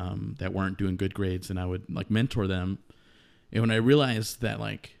 that weren't doing good grades. And I would like mentor them. And when I realized that,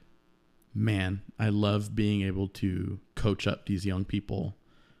 like, man, I love being able to coach up these young people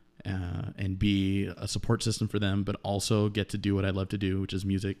and be a support system for them, but also get to do what I love to do, which is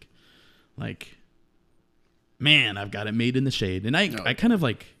music. Like, man, I've got it made in the shade. And I kind of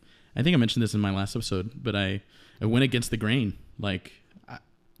like, I think I mentioned this in my last episode, but I went against the grain. Like,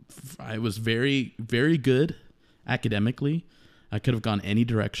 I was very, very good academically. I could have gone any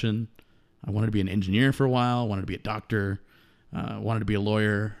direction. I wanted to be an engineer for a while. I wanted to be a doctor. Wanted to be a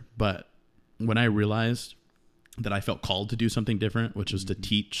lawyer, but when I realized that I felt called to do something different, which was to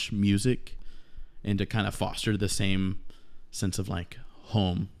teach music and to kind of foster the same sense of like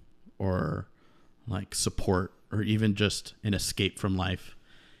home or like support or even just an escape from life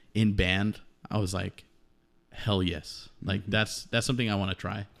in band, I was like, hell yes. Like that's something I want to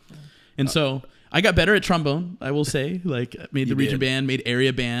try. And so I got better at trombone, I will say, like made the region band, made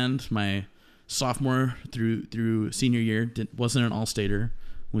area band, my sophomore through senior year. Wasn't an all-stater.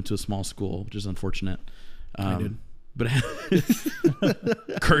 Went to a small school, which is unfortunate. I did. But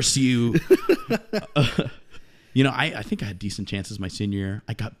curse you. You know, I think I had decent chances my senior year.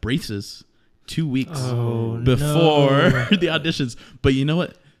 I got braces 2 weeks before the auditions. But you know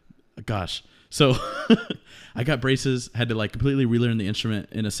what? Gosh. So I got braces, had to like completely relearn the instrument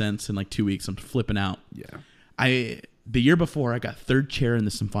in a sense in like 2 weeks. I'm flipping out. Yeah. The year before, I got third chair in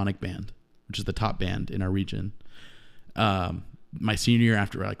the symphonic band, which is the top band in our region. My senior year,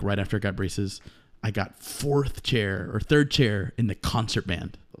 right after I got braces, I got third chair in the concert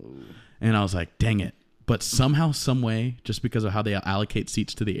band. Oh. And I was like, dang it. But somehow, some way, just because of how they allocate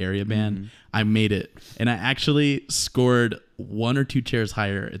seats to the area band, I made it. And I actually scored 1 or 2 chairs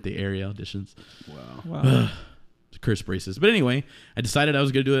higher at the area auditions. Wow. Curse braces. But anyway, I decided I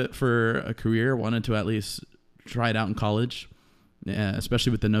was going to do it for a career. Wanted to at least try it out in college,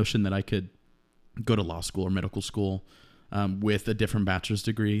 especially with the notion that I could go to law school or medical school with a different bachelor's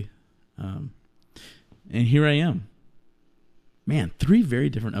degree. And here I am. Man, 3 very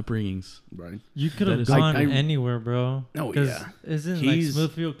different upbringings. Right. You could That have is- gone I- anywhere, bro. Oh, 'Cause yeah. Isn't He's- like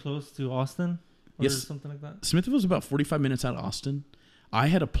Smithfield close to Austin? Or Yes. something like that? Smithfield was about 45 minutes out of Austin. I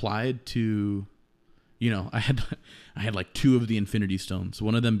had applied to, I had like 2 of the Infinity Stones.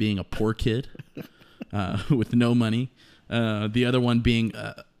 One of them being a poor kid with no money. The other one being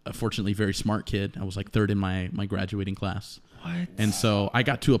a fortunately very smart kid. I was like 3rd in my graduating class. What? And so I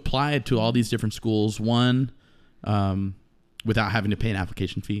got to apply to all these different schools. 1, without having to pay an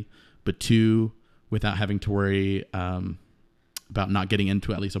application fee, but 2, without having to worry about not getting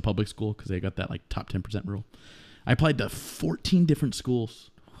into at least a public school because they got that like top 10% rule. I applied to 14 different schools.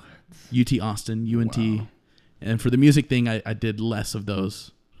 What? UT Austin, UNT. Wow. And for the music thing, I did less of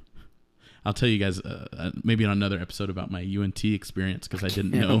those. I'll tell you guys maybe on another episode about my UNT experience because I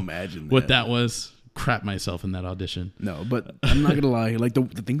didn't know what that was. Crap myself in that audition. No, but I'm not going to lie. Like the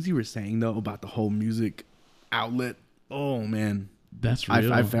things you were saying, though, about the whole music outlet, oh, man. That's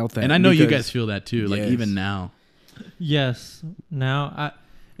real. I felt that. And I know you guys feel that, too, like Yes. even now. Yes. Now,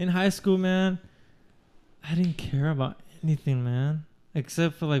 in high school, man, I didn't care about anything, man.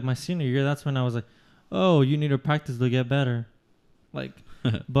 Except for like my senior year. That's when I was like, oh, you need to practice to get better. Like,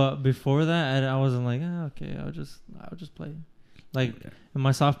 but before that, I wasn't like, okay, I'll just play. Like in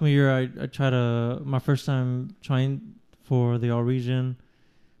my sophomore year, I tried my first time trying for the all region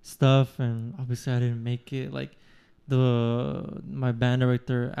stuff, and obviously I didn't make it. Like my band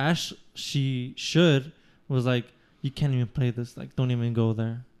director Ash, she was like, you can't even play this. Like, don't even go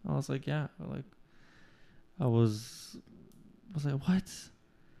there. I was like, yeah. Like, I was like, what?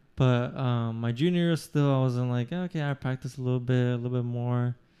 But my junior year still, I wasn't like, okay, I practiced a little bit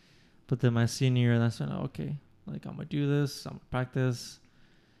more. But then my senior year, that's when, okay, like I'm gonna do this, I'm gonna practice.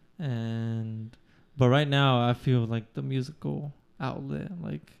 But right now, I feel like the musical outlet,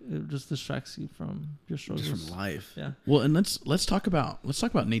 like it just distracts you from your struggles, just from life. Yeah. Well, and let's talk about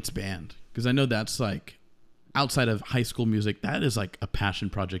Nate's band, because I know that's like outside of high school music, that is like a passion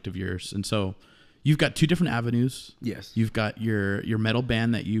project of yours. And so you've got 2 different avenues. Yes. You've got your metal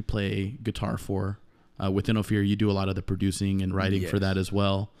band that you play guitar for. Within No Fear, you do a lot of the producing and writing for that as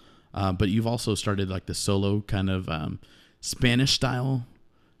well. But you've also started like the solo kind of Spanish style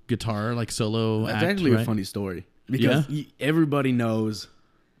guitar, like solo. That's actually a funny story because everybody knows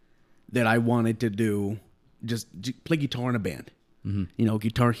that I wanted to do just play guitar in a band. Mm-hmm. You know,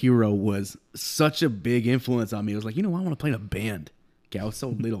 Guitar Hero was such a big influence on me. I was like, I want to play in a band. Okay, I was so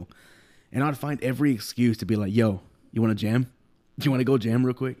little. And I'd find every excuse to be like, yo, you want to jam? Do you want to go jam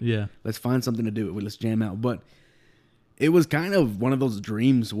real quick? Yeah. Let's find something to do. Let's jam out. But it was kind of one of those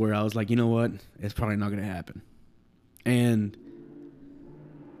dreams where I was like, you know what? It's probably not going to happen. And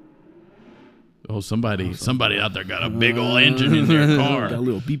somebody out there got a big old engine in their car. Got a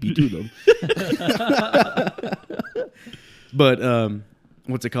little beepy too, though. But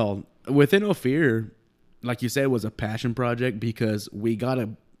what's it called? Within No Fear, like you said, was a passion project because we got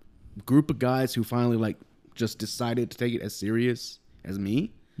a group of guys who finally like just decided to take it as serious as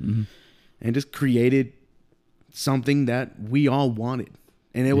me, and just created something that we all wanted.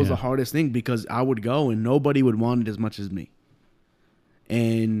 And it was the hardest thing because I would go and nobody would want it as much as me.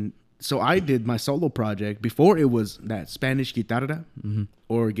 And so I did my solo project before it was that Spanish guitarra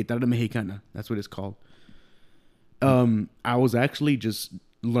or guitarra mexicana. That's what it's called. I was actually just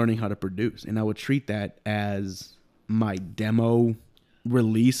learning how to produce, and I would treat that as my demo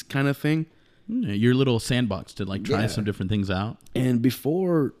release kind of thing. Your little sandbox to like try some different things out. And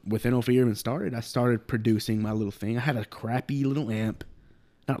before Within No Fear even started, I started producing my little thing. I had a crappy little amp.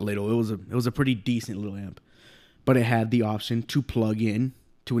 Not little, it was a pretty decent little amp. But it had the option to plug in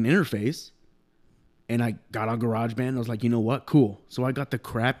to an interface. And I got on GarageBand and I was like, you know what? Cool. So I got the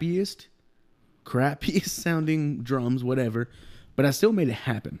crappiest sounding drums, whatever. But I still made it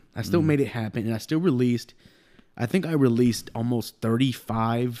happen. And I still released, I think I released almost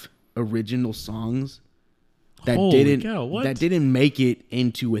 35 original songs that didn't make it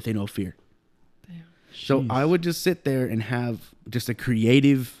into Within No Fear. Damn. So I would just sit there and have just a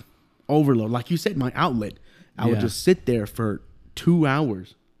creative overload. Like you said, my outlet. I would just sit there for 2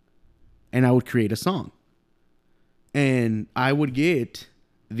 hours and I would create a song. And I would get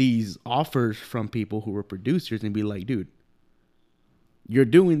these offers from people who were producers and be like, dude, you're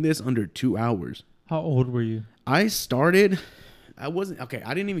doing this under 2 hours. How old were you? I didn't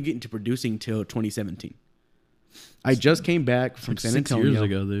even get into producing till 2017. I just came back from San Antonio. 6 years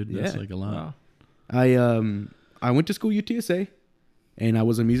ago, dude. That's like a lot. Wow. I went to school UTSA, and I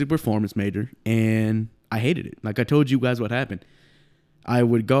was a music performance major, and I hated it. Like I told you guys what happened. I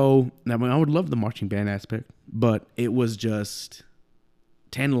would go, I would love the marching band aspect, but it was just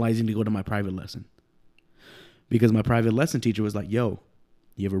tantalizing to go to my private lesson. because my private lesson teacher was like, yo,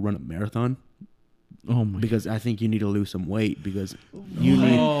 you ever run a marathon? Oh my! Because I think you need to lose some weight because you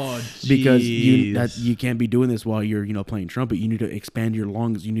can't be doing this while you're playing trumpet. You need to expand your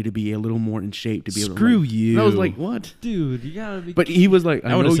lungs. You need to be a little more in shape to be able to. Screw you! And I was like, what, dude? You gotta be. But he was like,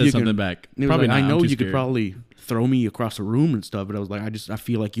 I would have said something back. Probably like, not. I know you could probably throw me across a room and stuff, but I was like, I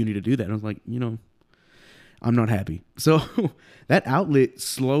feel like you need to do that. And I was like, I'm not happy. So that outlet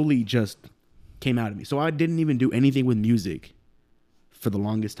slowly just came out of me. So I didn't even do anything with music for the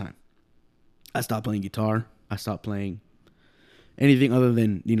longest time. I stopped playing guitar. I stopped playing anything other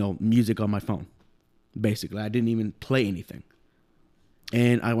than, music on my phone. Basically, I didn't even play anything.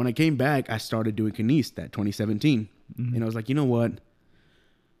 And when I came back, I started doing Kniest that 2017. Mm-hmm. And I was like, you know what?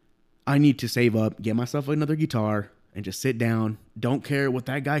 I need to save up, get myself another guitar, and just sit down, don't care what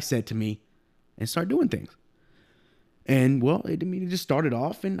that guy said to me, and start doing things. And, well, it just started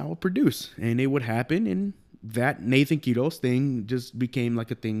off, and I would produce. And it would happen, and that Nathan Quiros thing just became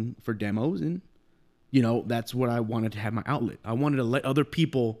like a thing for demos. And, that's what I wanted to have my outlet. I wanted to let other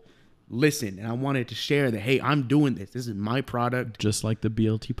people listen. And I wanted to share that, hey, I'm doing this. This is my product. Just like the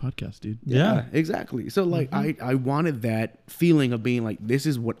BLT podcast, dude. Yeah, exactly. So, like, I wanted that feeling of being like, this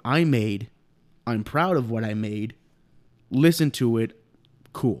is what I made. I'm proud of what I made. Listen to it.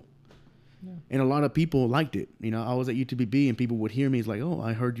 Cool. Yeah. And a lot of people liked it. I was at UTBB and people would hear me. It's like, oh,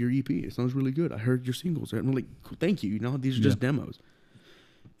 I heard your EP. It sounds really good. I heard your singles. And I'm like, cool, thank you. These are just demos.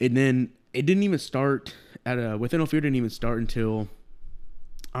 And then it didn't even start Within Ophir didn't even start until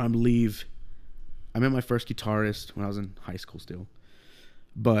I believe I met my first guitarist when I was in high school still.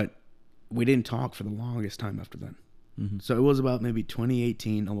 But we didn't talk for the longest time after that. Mm-hmm. So it was about maybe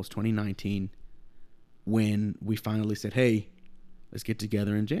 2018, almost 2019, when we finally said, hey, let's get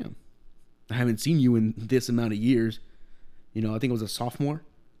together and jam. I haven't seen you in this amount of years. I think it was a sophomore.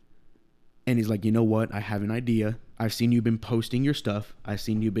 And he's like, you know what? I have an idea. I've seen you been posting your stuff. I've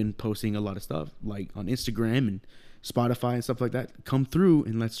seen you been posting a lot of stuff like on Instagram and Spotify and stuff like that. Come through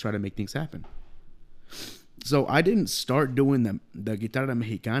and let's try to make things happen. So I didn't start doing the Guitarra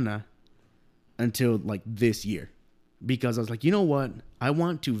Mexicana until like this year, because I was like, you know what? I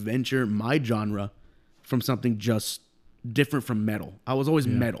want to venture my genre from something just different from metal. I was always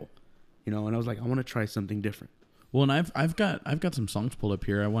metal. And I was like, I want to try something different. Well, and I've got some songs pulled up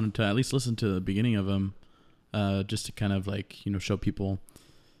here. I wanted to at least listen to the beginning of them, just to kind of like show people.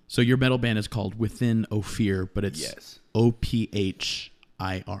 So your metal band is called Within Ophir, but it's OPHIR,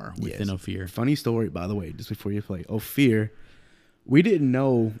 Within Ophir. Funny story, by the way, just before you play Ophir, we didn't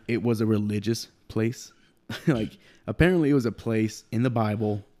know it was a religious place. Like apparently it was a place in the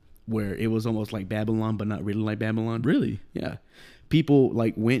Bible where it was almost like Babylon, but not really like Babylon. Really? Yeah. People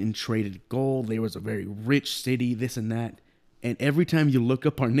like went and traded gold. There was a very rich city, this and that. And every time you look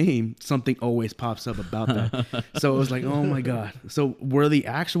up our name, something always pops up about that. So it was like, oh my God. So where the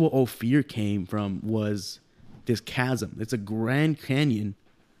actual Ophir came from was this chasm. It's a Grand Canyon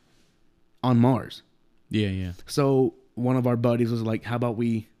on Mars. Yeah, yeah. So one of our buddies was like, how about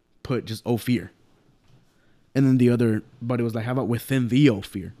we put just Ophir? And then the other buddy was like, how about Within the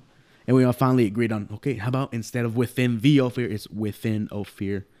Ophir? And we all finally agreed on, okay, how about instead of Within the Ophir, it's Within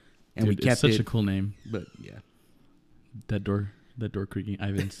Ophir. And dude, we kept it's such a cool name. But yeah. That door creaking.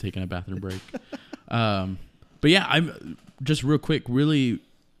 Ivan's taking a bathroom break. But yeah, I'm just real quick, really,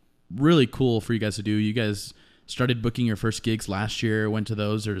 really cool for you guys to do. You guys started booking your first gigs last year, went to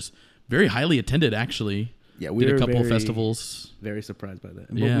those. There's very highly attended, actually. Yeah, we did a couple festivals. Very surprised by that.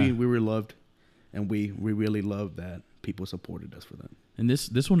 Yeah. But we were loved, and we really loved that people supported us for that. And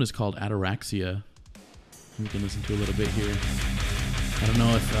this one is called Ataraxia. We can listen to a little bit here. I don't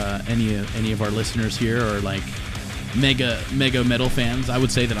know if any of our listeners here are like mega metal fans. I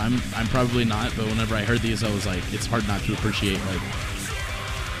would say that I'm probably not, but whenever I heard these, I was like, it's hard not to appreciate like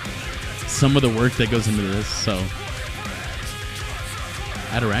some of the work that goes into this. So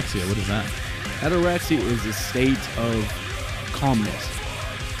Ataraxia, what is that? Ataraxia is a state of calmness.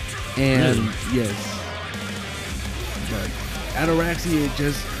 And really? Yes. But Ataraxia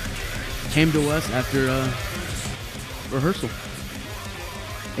just came to us after rehearsal.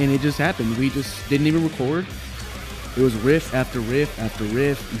 And it just happened. We just didn't even record. It was riff after riff after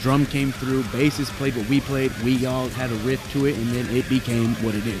riff. Drum came through. Bassist played what we played. We all had a riff to it, and then it became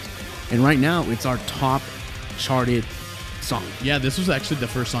what it is. And right now, it's our top charted song. Yeah, this was actually the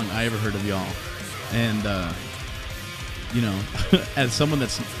first song I ever heard of y'all. And, as someone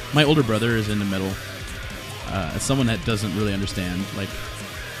that's... My older brother is into metal. As someone that doesn't really understand, like...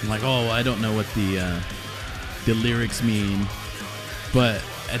 I'm like, oh, I don't know what the lyrics mean. But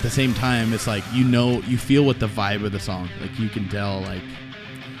at the same time, it's like, you feel what the vibe of the song. Like, you can tell, like,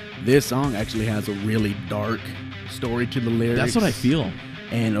 This song actually has a really dark story to the lyrics. That's what I feel.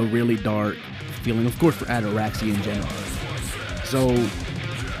 And a really dark feeling, of course, for Ataraxia in general. So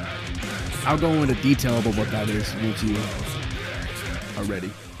I'll go into detail about what that is once you are ready.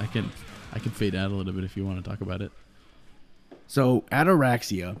 I can fade out a little bit if you want to talk about it. So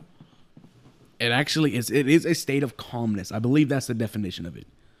Ataraxia, it is a state of calmness. I believe that's the definition of it.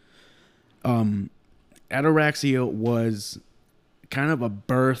 Ataraxia was kind of a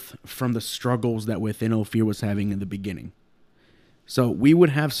birth from the struggles that Within Ophir was having in the beginning. So we would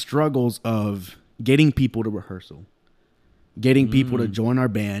have struggles of getting people to rehearsal, getting people to join our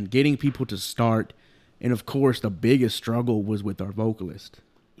band, getting people to start. And of course, the biggest struggle was with our vocalist.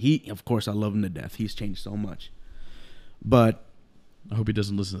 Of course, I love him to death. He's changed so much. But I hope he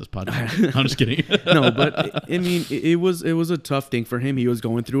doesn't listen to this podcast. I'm just kidding. No, but I mean, it was a tough thing for him. He was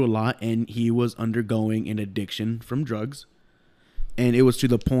going through a lot, and he was undergoing an addiction from drugs. And it was to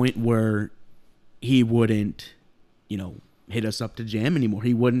the point where he wouldn't, hit us up to jam anymore.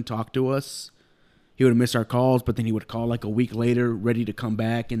 He wouldn't talk to us. He would miss our calls, but then he would call like a week later, ready to come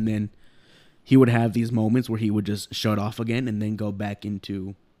back. And then he would have these moments where he would just shut off again and then go back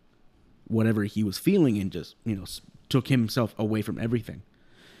into whatever he was feeling and just, took himself away from everything.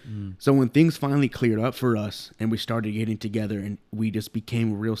 So when things finally cleared up for us and we started getting together and we just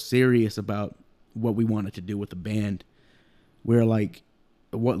became real serious about what we wanted to do with the band, we're like,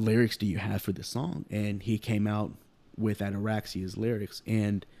 what lyrics do you have for this song? And he came out with Ataraxia's lyrics,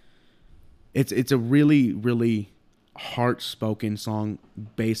 and it's a really, really heart-spoken song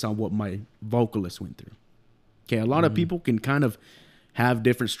based on what my vocalist went through. Okay, a lot of people can kind of have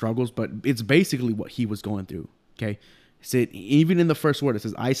different struggles, but it's basically what he was going through. Okay, said even in the first word, it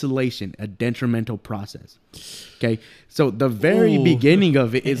says isolation, a detrimental process. Okay, so the very beginning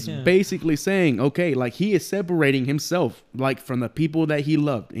of it is basically saying, okay, like he is separating himself like from the people that he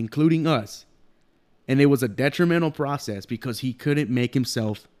loved, including us. And it was a detrimental process because he couldn't make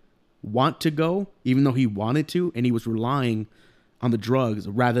himself want to go, even though he wanted to, and he was relying on the drugs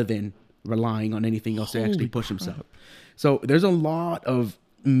rather than relying on anything else to actually push himself. So there's a lot of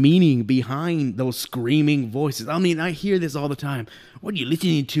meaning behind those screaming voices. I mean, I hear this all the time. What are you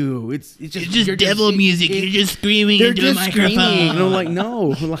listening to? It's just devil music. You're just screaming into a microphone. And I'm like,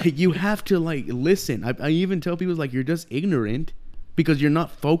 no, like you have to like listen. I even tell people like you're just ignorant because you're not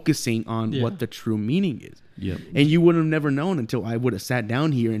focusing on what the true meaning is. Yep. And you would have never known until I would have sat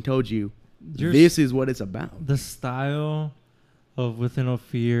down here and told you this is what it's about. The style of Within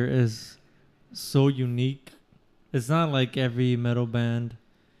Ophir is so unique. It's not like every metal band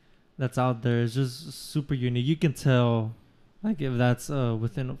that's out there. It's just super unique. You can tell like if that's a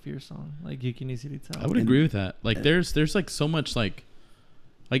Within Ophir song. Like you can easily tell. I would agree with that. Like there's like so much like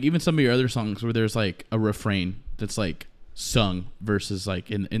even some of your other songs where there's like a refrain that's like sung versus like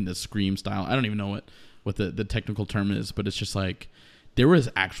in the scream style. I don't even know what the technical term is, but it's just like there was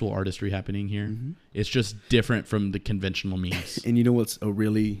actual artistry happening here. Mm-hmm. It's just different from the conventional means. And you know what's a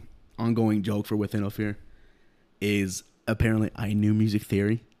really ongoing joke for Within Ophir is apparently I knew music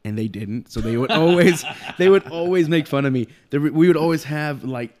theory and they didn't, so they would always make fun of me. We would always have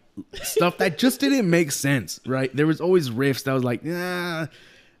like stuff that just didn't make sense, right? There was always riffs that was like, I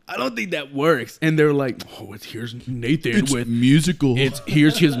don't think that works. And they're like, oh, here's Nathan it's with musical.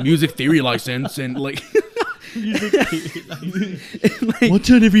 Here's his music theory license and like. Like,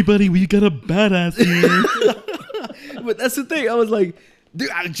 watch out, everybody! We got a badass here. But that's the thing. I was like, dude,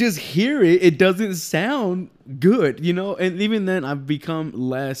 I just hear it. It doesn't sound good, And even then, I've become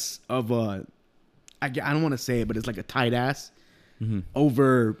less of a. I don't want to say it, but it's like a tight ass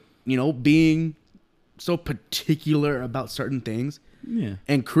over, being so particular about certain things. Yeah.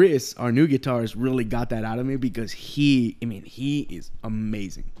 And Chris, our new guitarist, really got that out of me because he is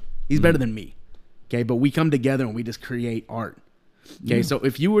amazing. He's better than me. Okay, but we come together and we just create art. Okay, so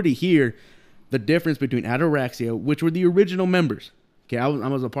if you were to hear the difference between Ataraxia, which were the original members. Okay, I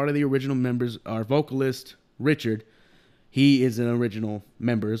was a part of the original members. Our vocalist, Richard, he is an original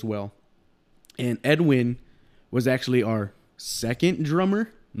member as well. And Edwin was actually our second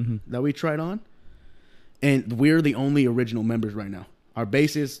drummer that we tried on. And we're the only original members right now. Our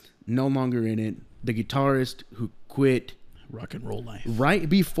bassist, no longer in it. The guitarist who quit rock and roll life right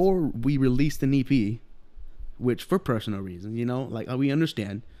before we released an EP, which for personal reasons, like we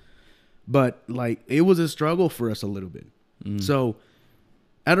understand. But like it was a struggle for us a little bit. So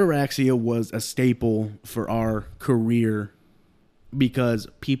Ataraxia was a staple for our career because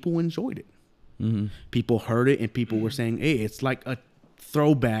people enjoyed it. People heard it and people were saying, hey, it's like a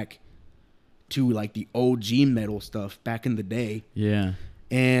throwback to like the OG metal stuff back in the day. Yeah.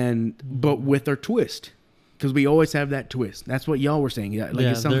 But with our twist. because we always have that twist. That's what y'all were saying. Yeah, like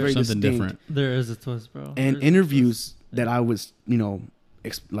Yeah, it sounds very something distinct. different. There is a twist, bro. And There's a interviews that I was,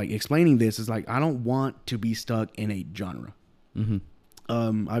 explaining this is like, I don't want to be stuck in a genre.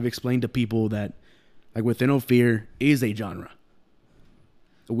 Mm-hmm. I've explained to people that like Within No Fear is a genre.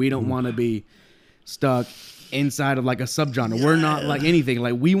 We don't want to be stuck inside of like a subgenre. Yeah. We're not like anything.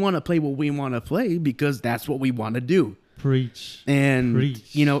 Like we want to play what we want to play because that's what we want to do. Preach. And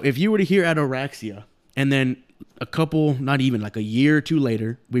Preach. if you were to hear Ataraxia and then not even like a year or two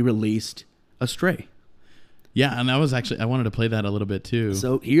later, we released Astray. Yeah, and I wanted to play that a little bit too.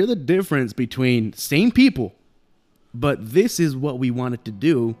 So hear the difference between same people, but this is what we wanted to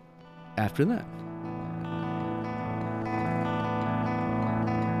do after that.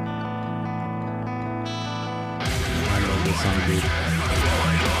 I love this song, dude.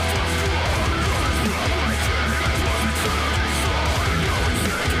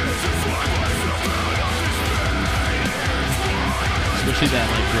 Especially that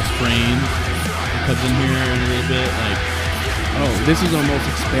like refrain that comes in here in a little bit, like. Oh, this is our most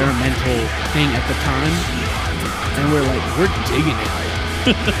experimental thing at the time, and we're digging it.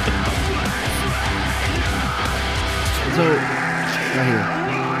 So, right here,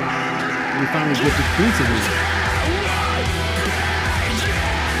 we finally get to clean singing.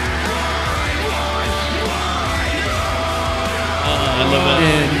 I love that.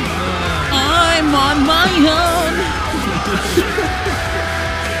 And I'm on my own.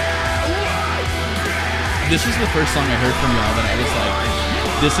 This is the first song I heard from y'all that I was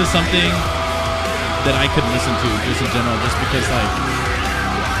like, this is something that I could listen to just in general, just because I'm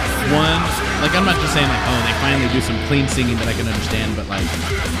not just saying like, oh, they finally do some clean singing that I can understand, but like,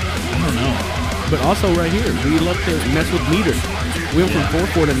 I don't know. But also right here, we love to mess with meter. We went from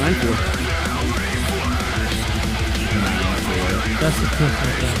 4/4 to 9/4. That's the twist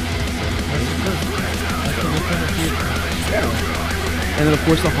right there. That's the twist. That's what we're trying to do. Yeah. And then of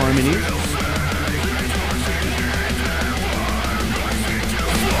course the harmonies.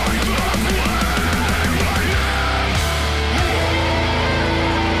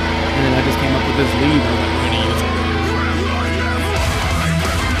 And then I just came up with this lead. I was like, we're gonna use it.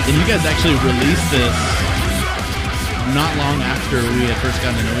 And you guys actually released this not long after we had first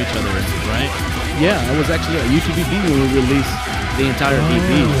gotten to know each other, right? Yeah, I was actually at UTBB when we released the entire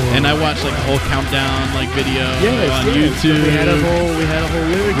EP. And I watched like the whole countdown like video on YouTube. So we had a whole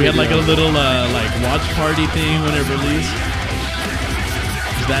lyric. We had like a little like watch party thing when it released.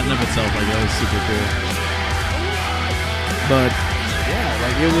 That in of itself, like that was super cool. But yeah,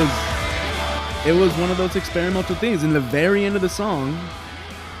 like it was one of those experimental things. In the very end of the song,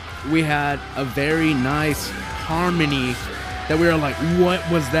 we had a very nice harmony that we were like, what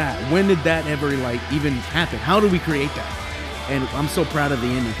was that? When did that ever like even happen? How did we create that? And I'm so proud of the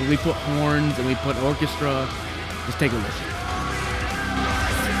ending because we put horns and we put orchestra. Just take a listen.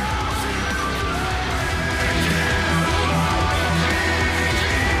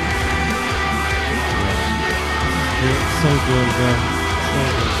 So good, bro. So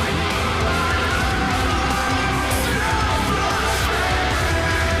good.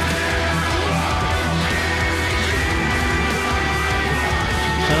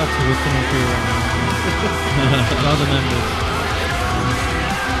 Shout out to Within No Fear right now. All the members.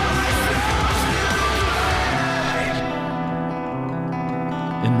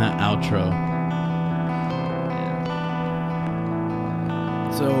 In that outro.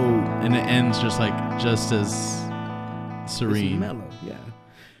 So and it ends just as serene. mellow, yeah.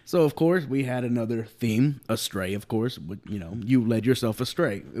 So of course we had another theme, Astray. Of course, but you led yourself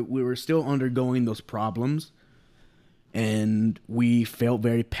astray. We were still undergoing those problems, and we felt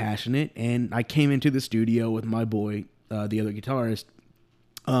very passionate. And I came into the studio with my boy, the other guitarist,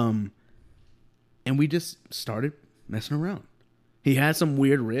 and we just started messing around. He had some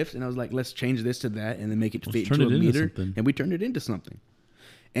weird riffs, and I was like, let's change this to that, and then make it fit into a meter. And we turned it into something.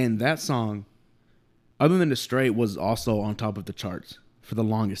 And that song, other than Astray, was also on top of the charts for the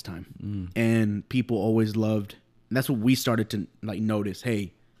longest time. And people always loved, and that's what we started to like notice.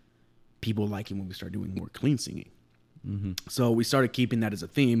 Hey, people like it when we start doing more clean singing. So we started keeping that as a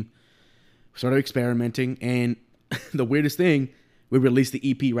theme. We started experimenting, and the weirdest thing, we released the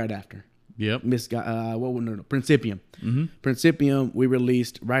EP right after. Yep. Principium. Principium we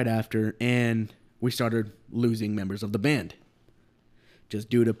released right after, and we started losing members of the band. Just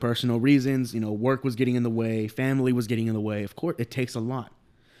due to personal reasons, work was getting in the way, family was getting in the way. Of course, it takes a lot.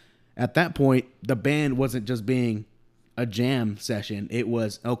 At that point, the band wasn't just being a jam session. It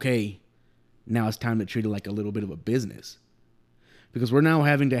was, okay, now it's time to treat it like a little bit of a business. Because we're now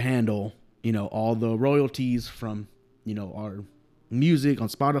having to handle, all the royalties from, our music on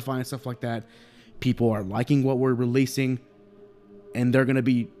Spotify and stuff like that. people are liking what we're releasing, and they're gonna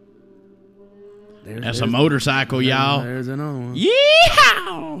be. That's a motorcycle, y'all. There's another one.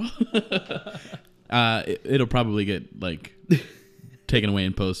 Yeah. It'll probably get like taken away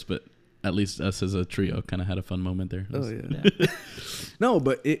in post, but at least us as a trio kind of had a fun moment there. Oh yeah. No,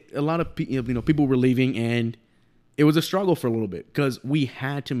 but a lot of people were leaving, and it was a struggle for a little bit because we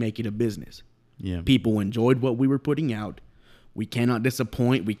had to make it a business. Yeah. People enjoyed what we were putting out. We cannot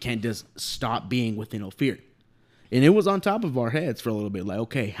disappoint. We can't just stop being Within No Fear. And it was on top of our heads for a little bit. Like,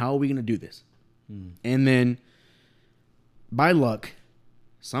 okay, how are we going to do this? And then, by luck,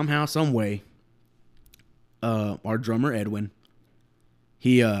 somehow, some way, our drummer, Edwin,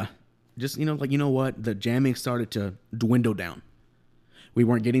 he just, you know what? The jamming started to dwindle down. We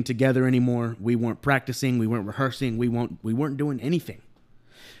weren't getting together anymore. We weren't practicing. We weren't rehearsing. We weren't doing anything.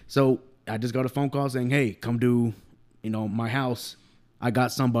 So I just got a phone call saying, hey, come to, my house. I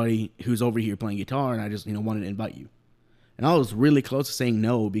got somebody who's over here playing guitar, and I just, wanted to invite you. And I was really close to saying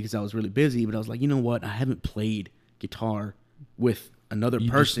no because I was really busy, but I was like, you know what? I haven't played guitar with another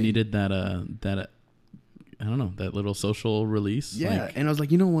person. You just needed that I don't know, that little social release. Yeah, and I was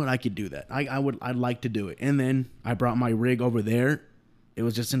like, you know what? I could do that. I'd like to do it. And then I brought my rig over there. It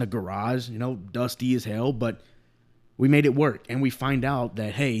was just in a garage, dusty as hell, but we made it work. And we find out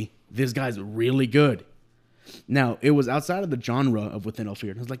that, hey, this guy's really good. Now, it was outside of the genre of Within No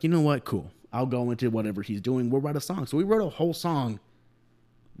Fear. I was like, you know what? Cool. I'll go into whatever he's doing. We'll write a song. So we wrote a whole song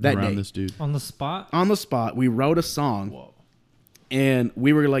that around day. This dude. On the spot? On the spot. We wrote a song. Whoa. And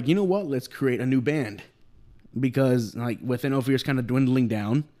we were like, you know what? Let's create a new band. Because Within No Fear is kind of dwindling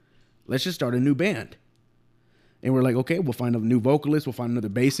down. Let's just start a new band. And we're like, okay, we'll find a new vocalist. We'll find another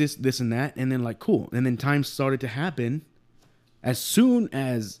bassist, this and that. And then cool. And then time started to happen. As soon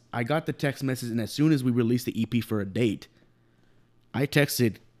as I got the text message and as soon as we released the EP for a date, I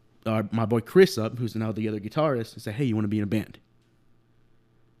texted my boy Chris up, who's now the other guitarist, and said, hey, you want to be in a band?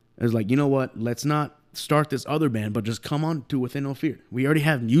 I was like, you know what? Let's not start this other band, but just come on to Within No Fear. We already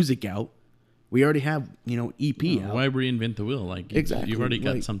have music out. We already have, EP out. Why reinvent the wheel? Exactly. You've already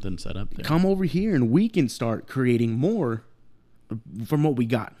got something set up there. Come over here and we can start creating more from what we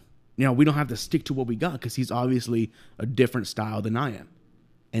got. We don't have to stick to what we got because he's obviously a different style than I am.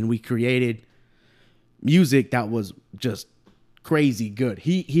 And we created music that was just crazy good.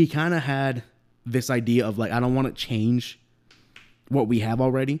 He kind of had this idea of I don't want to change what we have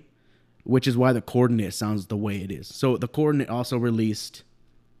already, which is why the Coordinate sounds the way it is. So the Coordinate also released,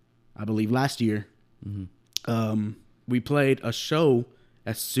 I believe, last year. Mm-hmm. We played a show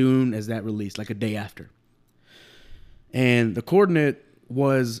as soon as that released, a day after. And the Coordinate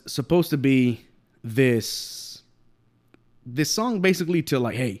was supposed to be this song basically to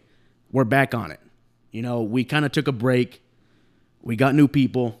hey, we're back on it. We kind of took a break. We got new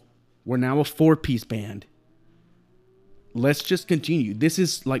people. We're now a 4-piece band. Let's just continue. This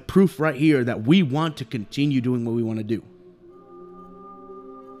is proof right here that we want to continue doing what we want to do.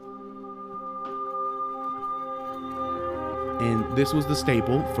 And this was the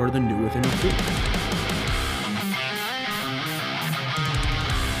staple for the new Within No Fear.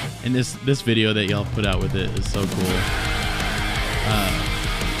 And this video that y'all put out with it is so cool.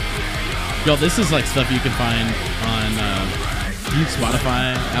 Y'all, this is stuff you can find on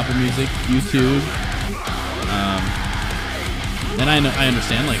Spotify, Apple Music, YouTube. And I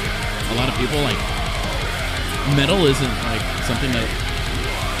understand a lot of people metal isn't something that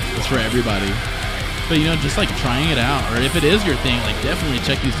is for everybody. But just trying it out, or if it is your thing, definitely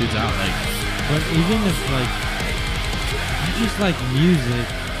check these dudes out. But even if you just like music,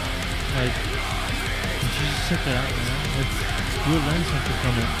 you should just check it out, you'll learn something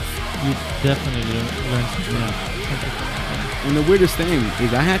from it. You definitely learn something from it. And the weirdest thing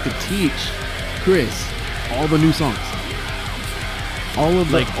is I had to teach Chris all the new songs. All of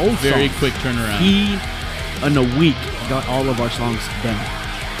the old very songs. Quick turnaround. He, in a week, got all of our songs done.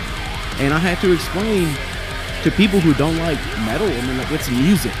 And I had to explain to people who don't like metal, it's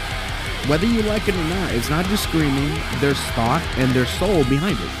music. Whether you like it or not, it's not just screaming. There's thought and there's soul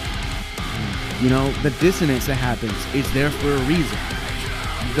behind it. The dissonance that happens is there for a reason.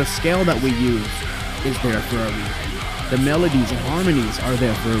 The scale that we use is there for a reason. The melodies and harmonies are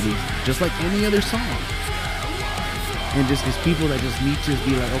there for a reason, just like any other song. And just these people that just need to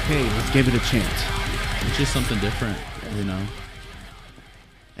be okay, let's give it a chance. It's just something different,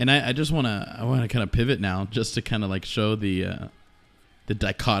 And I just want to kind of pivot now, just to kind of show the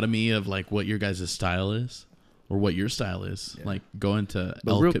dichotomy of what your guys' style is, or what your style is. Yeah. Go into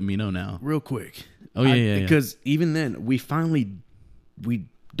El Camino now. Real quick. Oh yeah. Because even then, we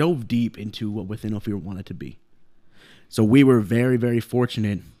dove deep into what Within No Fear wanted to be. So we were very, very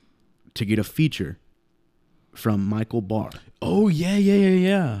fortunate to get a feature from Michael Barr. Oh,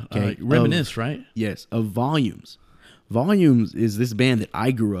 yeah. Okay, Reminisce, right? Yes, of Volumes. Volumes is this band that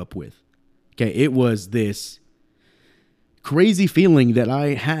I grew up with. Okay, it was this crazy feeling that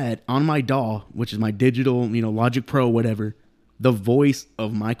I had on my DAW, which is my digital, Logic Pro, whatever, the voice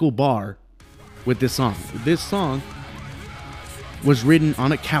of Michael Barr with this song. This song was written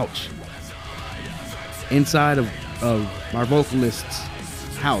on a couch inside of our vocalist's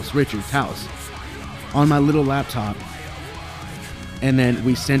house, Richard's house, on my little laptop. And then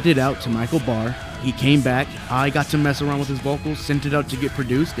we sent it out to Michael Barr. He came back. I got to mess around with his vocals, sent it out to get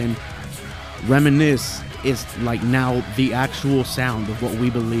produced, and Reminisce is like now the actual sound of what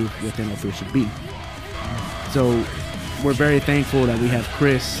we believe Within Ophir should be. So we're very thankful that we have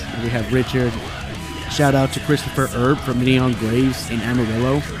Chris, and we have Richard. Shout out to Christopher Erb from Neon Graves in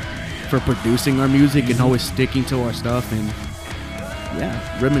Amarillo for producing our music and always sticking to our stuff. And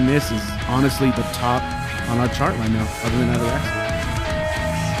yeah, Reminisce is honestly the top on our chart right now, other than Adorax.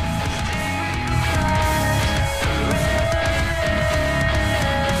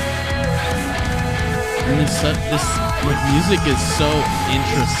 And this music is so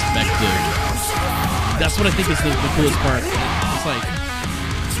introspective. That's what I think is the coolest part. It's like,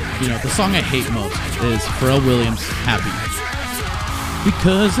 the song I hate most is Pharrell Williams' Happy.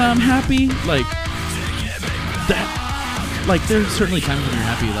 Because I'm happy. Like, that, like, there's certainly times when you're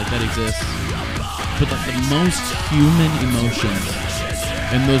happy, like, that exists. But, like, the most human emotions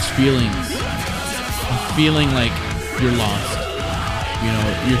and those feelings of feeling like you're lost.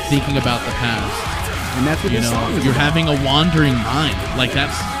 You're thinking about the past. And that's what this song is you're about. having a wandering mind. Like,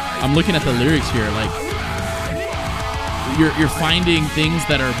 I'm looking at the lyrics here. Like, you're finding things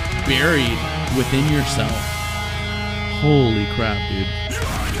that are buried within yourself. Holy crap, dude.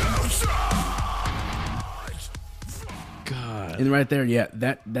 God. And right there, yeah,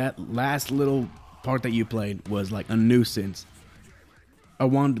 that last little part that you played was like a nuisance. The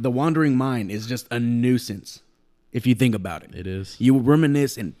wandering mind is just a nuisance. If you think about it. It is. You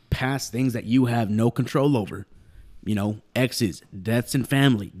reminisce and past things that you have no control over. Exes, deaths in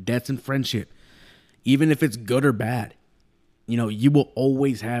family, deaths in friendship. Even if it's good or bad. You will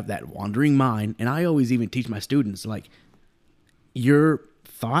always have that wandering mind. And I always even teach my students, like, your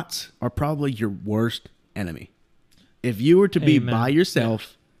thoughts are probably your worst enemy. If you were to be by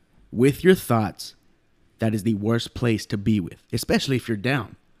yourself with your thoughts, that is the worst place to be with. Especially if you're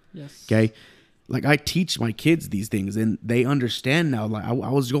down. Yes. Okay? Like, I teach my kids these things, and they understand now. Like, I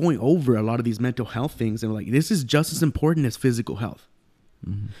was going over a lot of these mental health things, and like, this is just as important as physical health.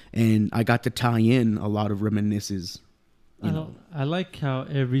 Mm-hmm. And I got to tie in a lot of reminiscences. I like how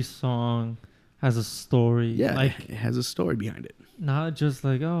every song has a story. Yeah, like, it has a story behind it. Not just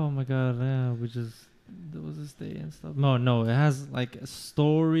like, oh my God, yeah, there was this day and stuff. No, it has like a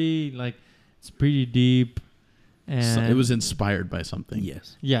story. Like, it's pretty deep, and So it was inspired by something.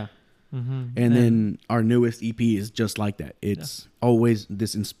 Yes. Yeah. Mm-hmm. And then our newest EP is just like that. It's always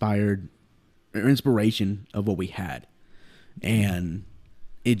this inspiration of what we had. And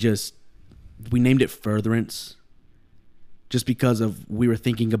we named it Furtherance just because we were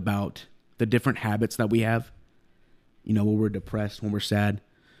thinking about the different habits that we have. When we're depressed, when we're sad,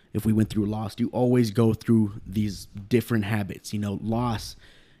 if we went through loss, you always go through these different habits. Loss,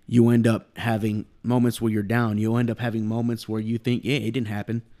 you end up having moments where you're down. You end up having moments where you think, yeah, it didn't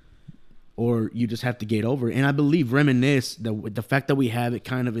happen. Or you just have to get over it. And I believe Reminisce, the fact that we have it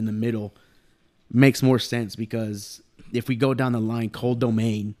kind of in the middle, makes more sense, because if we go down the line, Cold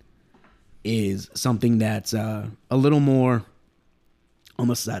Domain is something that's a little more on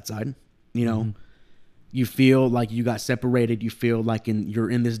the sad side. Mm-hmm. You feel like you got separated. You feel like you're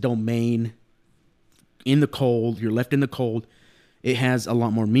in this domain in the cold. You're left in the cold. It has a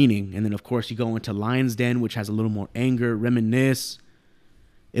lot more meaning. And then, of course, you go into Lion's Den, which has a little more anger. Reminisce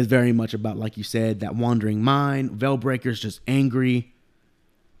is very much about, like you said, that wandering mind. Veilbreaker's just angry.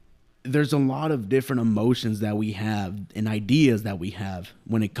 There's a lot of different emotions that we have and ideas that we have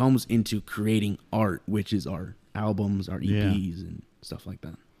when it comes into creating art, which is our albums, our EPs, and stuff like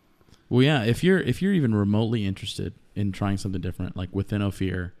that. Well, yeah, if you're even remotely interested in trying something different, like Within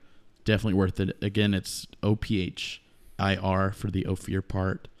Ophir, definitely worth it. Again, it's OPHIR for the Ophir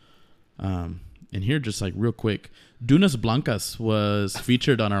part. And here, just like real quick, Dunas Blancas was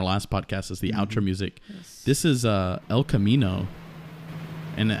featured on our last podcast as the outro music. Yes. This is El Camino.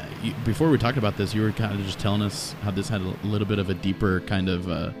 And before we talked about this, you were kind of just telling us how this had a little bit of a deeper kind of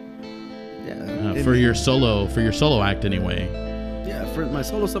for your solo act anyway. Yeah, for my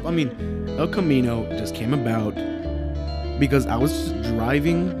solo stuff, I mean, El Camino just came about because I was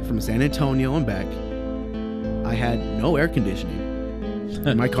driving from San Antonio and back. I had no air conditioning.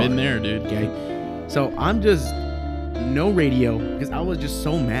 in my car. Been there, dude. Okay. So I'm just no radio because I was just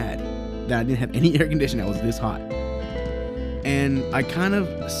so mad that I didn't have any air conditioning. I was this hot. And I kind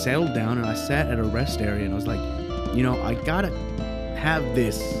of settled down and I sat at a rest area and I was like, you know, I gotta have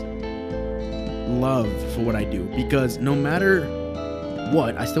this love for what I do, because no matter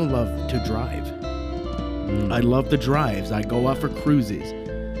what, I still love to drive. I love the drives. I go out for cruises.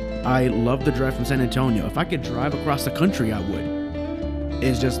 I love the drive from San Antonio. If I could drive across the country, I would.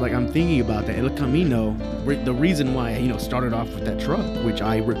 It's just like I'm thinking about that. El Camino, the reason why I, started off with that truck, which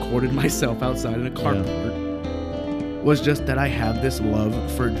I recorded myself outside in a carport, was just that I have this love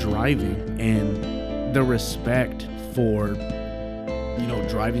for driving and the respect for,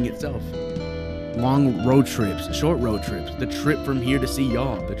 driving itself. Long road trips, short road trips, the trip from here to see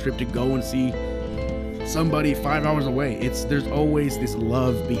y'all, the trip to go and see somebody 5 hours away. There's always this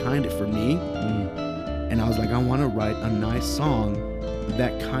love behind it for me. And I was like, I want to write a nice song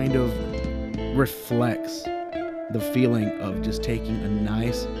that kind of reflects the feeling of just taking a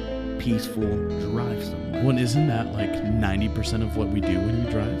nice, peaceful drive somewhere. Well, isn't that like 90% of what we do when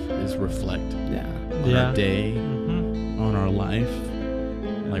we drive is reflect on our day, on our life,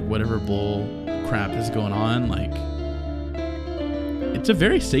 like whatever bull crap is going on, like it's a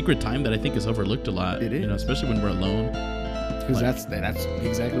very sacred time that I think is overlooked a lot. It is, especially when we're alone. Because that's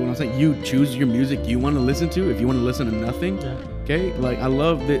exactly what I'm saying. You choose your music you want to listen to. If you want to listen to nothing, okay. Like I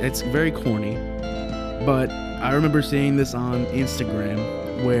love that. It's very corny, but I remember seeing this on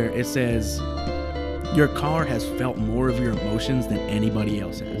Instagram where it says, "Your car has felt more of your emotions than anybody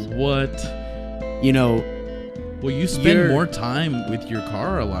else has." What? Well, you spend more time with your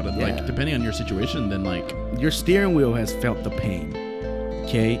car a lot of like depending on your situation than like your steering wheel has felt the pain.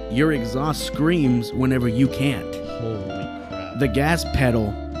 Okay, your exhaust screams whenever you can't. Holy crap. The gas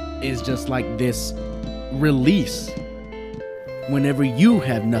pedal is just like this release whenever you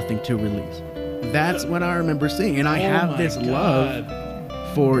have nothing to release. That's what I remember seeing, and I have this love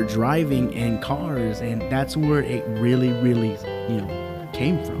for driving and cars, and that's where it really, really,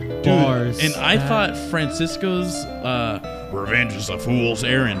 came from. Dude, and I thought Francisco's "Revenge is a Fool's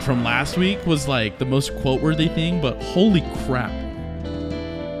Errand" from last week was like the most quote-worthy thing, but holy crap,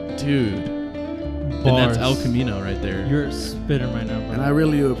 dude! And that's El Camino right there. You're spitting right now, bro. And I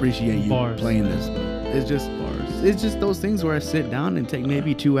really do appreciate you playing this. It's just those things where I sit down and take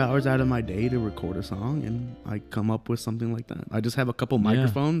maybe 2 hours out of my day to record a song, and I come up with something like that. I just have a couple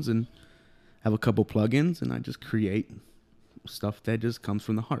microphones and have a couple plugins, and I just create stuff that just comes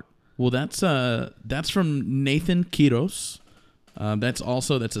from the heart. Well, that's from Nathan Quiros. That's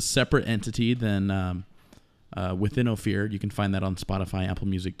a separate entity than Within Ophir. You can find that on Spotify, Apple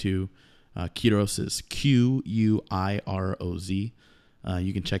Music too. Quiros is Quiroz.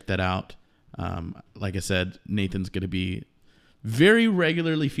 You can check that out. Like I said, Nathan's going to be very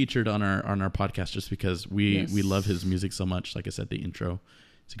regularly featured on our podcast just because we love his music so much. Like I said, the intro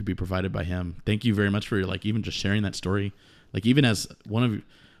is going to be provided by him. Thank you very much for like even just sharing that story. Like even as one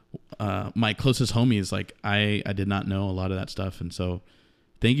of my closest homies, like I did not know a lot of that stuff, and so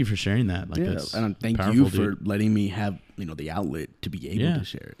thank you for sharing that. Like, and thank you for letting me have the outlet to be able to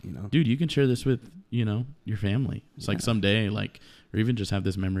share it. Dude, you can share this with your family. It's like someday, like, or even just have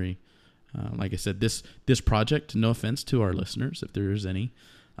this memory. Like I said, this project. No offense to our listeners, if there is any,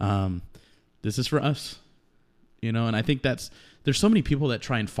 this is for us. And I think there's so many people that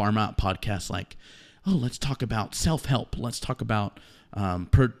try and farm out podcasts like, oh, let's talk about self-help. Let's talk about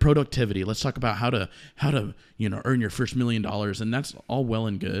productivity. Let's talk about how to earn your first $1 million, and that's all well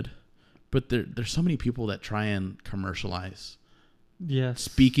and good. But there's so many people that try and commercialize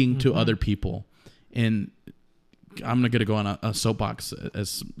speaking to other people. And I'm going to go on a soapbox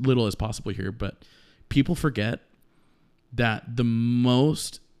as little as possible here, but people forget that the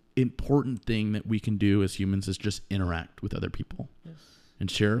most important thing that we can do as humans is just interact with other people and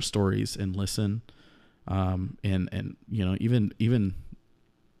share our stories and listen. And even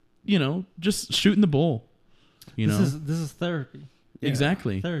just shooting the bull. This is therapy.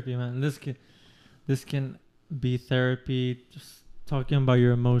 Exactly. Therapy, man. This can be therapy. Just talking about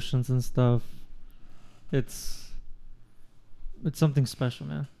your emotions and stuff. It's something special,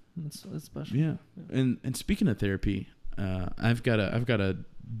 man. It's special. Yeah. And speaking of therapy, I've got to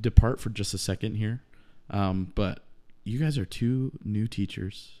depart for just a second here. But you guys are two new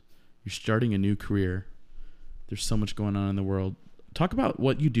teachers. You're starting a new career. There's so much going on in the world. Talk about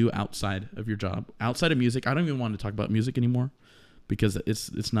what you do outside of your job, outside of music. I don't even want to talk about music anymore because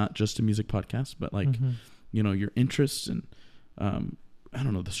it's not just a music podcast, but like, your interests and, I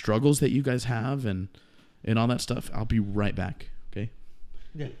don't know, the struggles that you guys have and all that stuff. I'll be right back. Okay.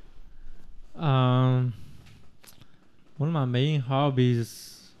 Yeah. One of my main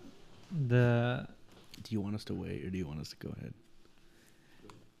hobbies, the Do you want us to wait or do you want us to go ahead?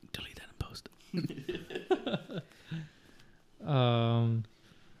 Delete that and post.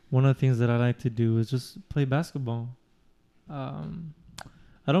 one of the things that I like to do is just play basketball. I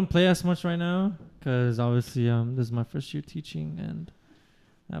don't play as much right now because obviously this is my first year teaching and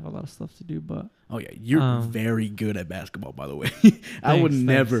I have a lot of stuff to do. But Oh yeah, you're very good at basketball, by the way. I would Thanks,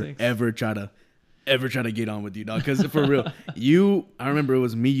 never thanks. ever try to get on with you, dog. Because for real, I remember it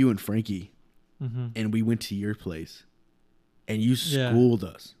was me, you, and Frankie, and we went to your place, and you schooled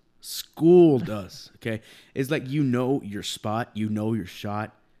us. Okay, it's like you know your spot, you know your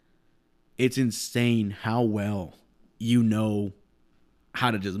shot. It's insane how well you know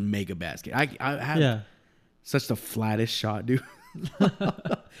how to just make a basket. I have such the flattest shot, dude.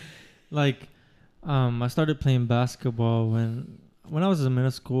 Like, I started playing basketball when I was in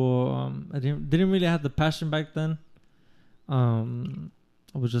middle school. I didn't really have the passion back then.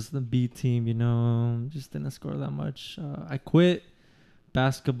 I was just the B team, just didn't score that much. I quit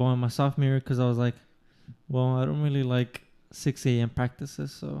basketball in my sophomore year because I was like, well, I don't really like 6 a.m.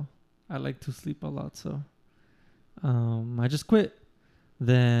 practices, so I like to sleep a lot. So I just quit.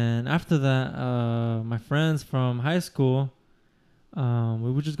 Then after that, my friends from high school,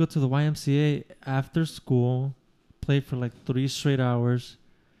 we would just go to the YMCA after school, play for like 3 straight hours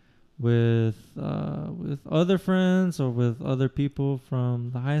with other friends or with other people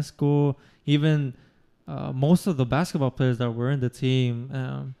from the high school. Even most of the basketball players that were in the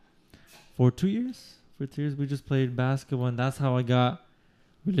team, for 2 years. For 2 years, we just played basketball, and that's how I got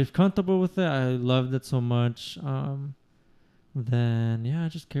really comfortable with it. I loved it so much. Then I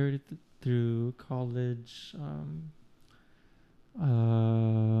just carried it through college.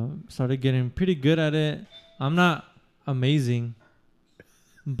 Started getting pretty good at it. I'm not amazing,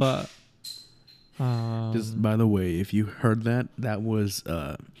 but just by the way, if you heard that was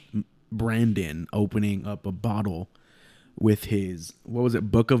Brandon opening up a bottle with his, what was it,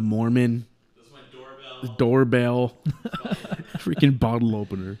 Book of Mormon? That's my doorbell. Freaking bottle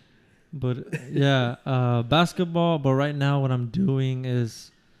opener. But basketball. But right now, what I'm doing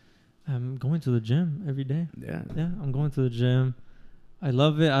is I'm going to the gym every day. Yeah, I'm going to the gym. I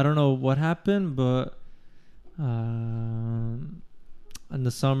love it. I don't know what happened, but in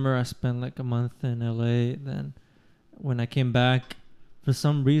the summer I spent like a month in LA. Then when I came back, for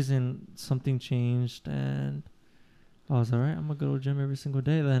some reason something changed, and I was all right. I'm gonna go to the gym every single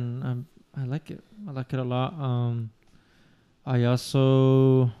day. Then I like it. I like it a lot. I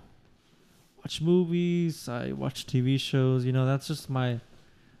also watch movies. I watch TV shows. That's just my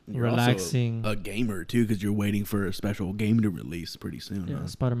you're relaxing. Also a gamer too, because you're waiting for a special game to release pretty soon. Yeah, huh?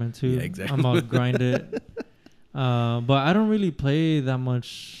 Spider-Man 2. Yeah, exactly. I'm all grind it. But I don't really play that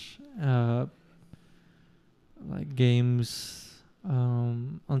much like games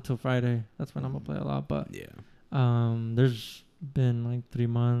until Friday. That's when I'm gonna play a lot. But there's been like 3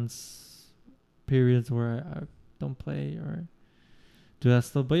 months periods where I don't play or do that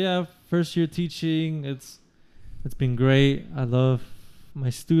stuff. But first year teaching, it's been great. I love my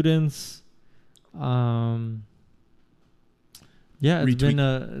students. It's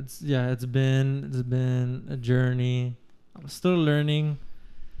been a journey. I'm still learning,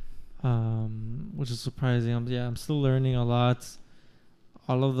 which is surprising. I'm still learning a lot.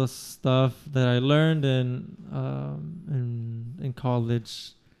 All of the stuff that I learned in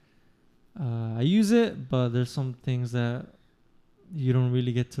college, I use it, but there's some things that you don't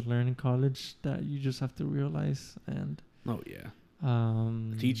really get to learn in college that you just have to realize. And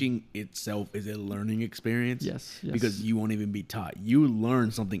teaching itself is a learning experience. Yes. Because you won't even be taught. You learn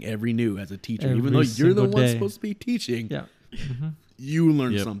something every new as a teacher, even Every though you're the one single day. supposed to be teaching. Yeah. You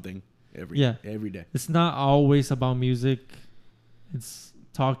learn something every day. It's not always about music. It's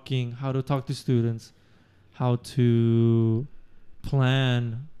how to talk to students, how to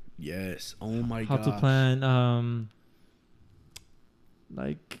plan. Yes. Oh my How gosh. to plan.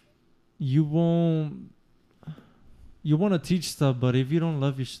 Like you want to teach stuff, but if you don't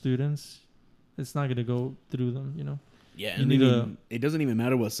love your students, it's not gonna go through them. Yeah, you it doesn't even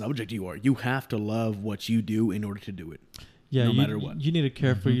matter what subject you are. You have to love what you do in order to do it. Yeah, no matter what. You need to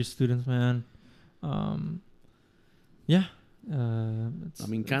care for your students, man. Kind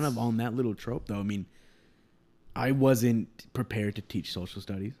of on that little trope, though. I wasn't prepared to teach social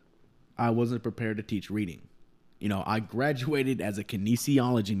studies. I wasn't prepared to teach reading. I graduated as a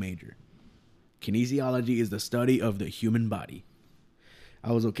kinesiology major. Kinesiology is the study of the human body.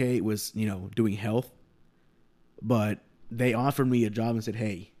 I was okay with, doing health, but they offered me a job and said,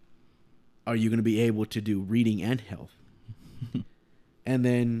 hey, are you going to be able to do reading and health? And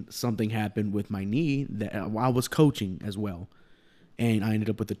then something happened with my knee that I was coaching as well. And I ended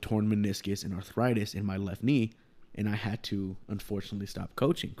up with a torn meniscus and arthritis in my left knee. And I had to, unfortunately, stop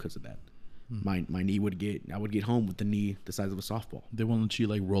coaching because of that. My knee I would get home with the knee the size of a softball. They won't let you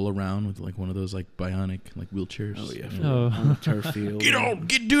like roll around with like one of those like bionic like wheelchairs. Oh yeah, Oh. on the turf field.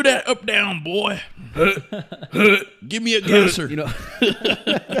 Do that up down, boy. Give me a gasser. You know.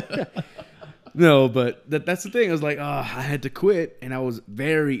 No, but that's the thing. I was like, I had to quit, and I was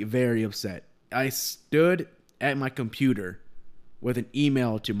very, very upset. I stood at my computer with an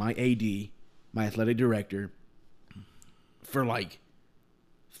email to my AD, my athletic director, for like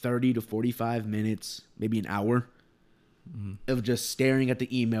 30 to 45 minutes, maybe an hour, of just staring at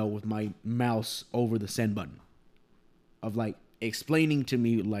the email with my mouse over the send button, of like explaining to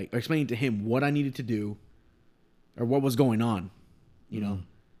him what I needed to do or what was going on, you know,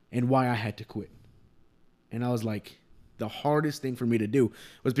 and why I had to quit. And I was like, the hardest thing for me to do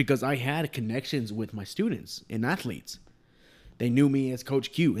was because I had connections with my students and athletes. They knew me as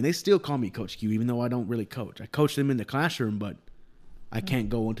Coach Q, and they still call me Coach Q, even though I don't really coach. I coach them in the classroom, but I can't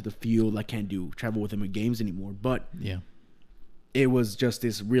go into the field. I can't travel with them at games anymore. But Yeah. it was just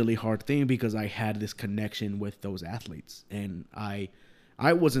this really hard thing because I had this connection with those athletes, and I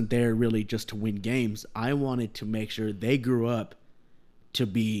wasn't there really just to win games. I wanted to make sure they grew up to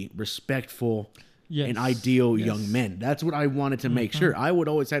be respectful and ideal young men. That's what I wanted to make sure. I would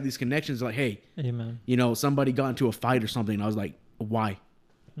always have these connections like, hey, Amen. you know, somebody got into a fight or something, and I was like, why?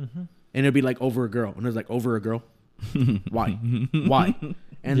 And it'd be like over a girl, and I was like, over a girl? Why?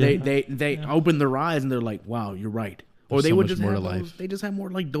 And they open their eyes and they're like, wow, you're right. Or There's they so would much just more have to life. they just have more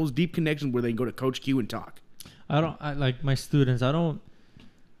like those deep connections where they can go to Coach Q and talk. I like my students. I don't.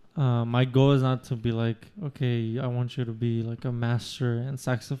 My goal is not to be like, okay, I want you to be like a master in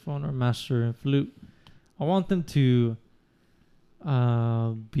saxophone or master in flute. I want them to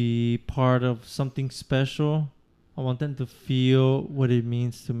be part of something special. I want them to feel what it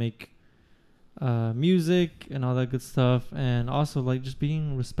means to make music and all that good stuff, and also like just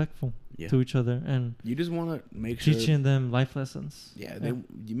being respectful to each other, and you just want to make sure teaching them life lessons.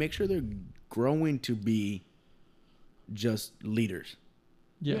 You make sure they're growing to be just leaders.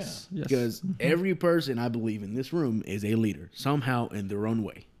 Yes. Because every person I believe in this room is a leader somehow in their own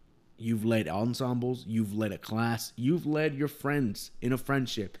way. You've led ensembles, you've led a class, you've led your friends in a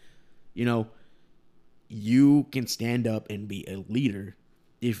friendship. You know, you can stand up and be a leader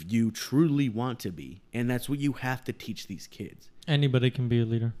if you truly want to be. And that's what you have to teach these kids. Anybody can be a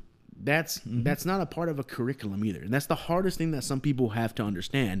leader. That's not a part of a curriculum either. And that's the hardest thing that some people have to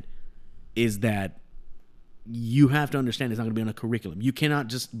understand, is that you have to understand it's not going to be on a curriculum. You cannot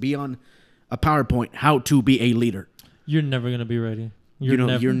just be on a PowerPoint how to be a leader. You're never going to be ready. You're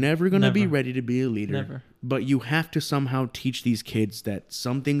never going to be ready to be a leader. Never. But you have to somehow teach these kids that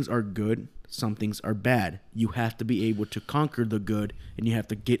some things are good, some things are bad. You have to be able to conquer the good, and you have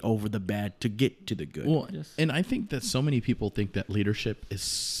to get over the bad to get to the good. Well, and I think that so many people think that leadership is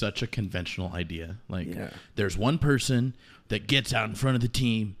such a conventional idea. Like, there's one person that gets out in front of the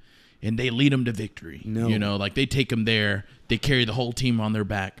team, and they lead them to victory. No. You know, like they take them there, they carry the whole team on their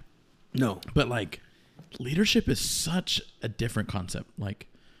back. No. But like, leadership is such a different concept. Like,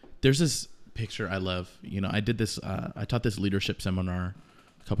 there's this picture I love. You know, I taught this leadership seminar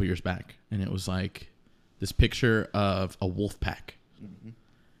a couple years back, and it was like this picture of a wolf pack.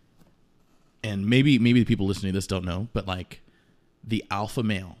 And maybe the people listening to this don't know, but like the alpha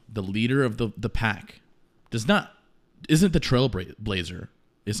male, the leader of the pack, isn't the trailblazer.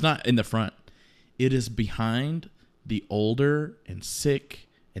 It's not in the front. It is behind the older and sick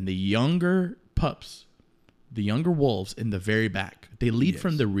and the younger pups, the younger wolves in the very back. They lead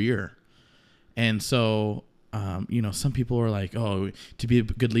from the rear. And so, you know, some people are like, oh, to be a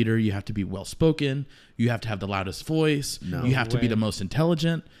good leader, you have to be well-spoken. You have to have the loudest voice. You have to be the most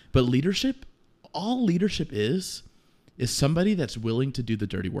intelligent. But leadership, all leadership is somebody that's willing to do the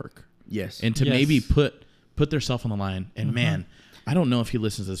dirty work. Yes. And to maybe put themselves on the line. And man, I don't know if he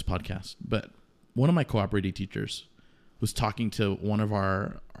listens to this podcast, but one of my cooperating teachers was talking to one of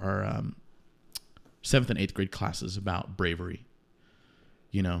our 7th and 8th grade classes about bravery.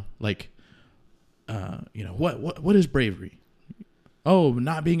 You know, like, you know, what is bravery? Oh,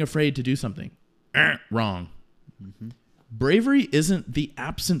 not being afraid to do something. Wrong. Bravery isn't the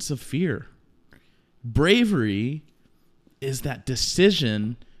absence of fear. Bravery is that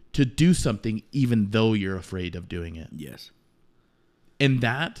decision to do something even though you're afraid of doing it. Yes. And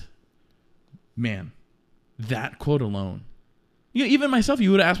that, man, that quote alone. You know, even myself, you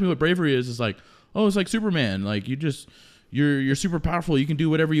would have asked me what bravery is. It's like, oh, it's like Superman. Like, you're super powerful. You can do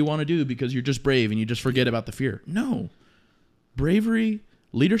whatever you want to do because you're just brave and you just forget about the fear. No. bravery,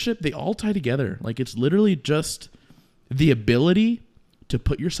 leadership, they all tie together. Like, it's literally just the ability to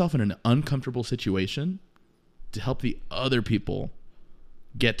put yourself in an uncomfortable situation to help the other people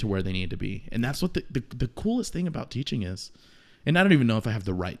get to where they need to be. And that's what the coolest thing about teaching is. And I don't even know if I have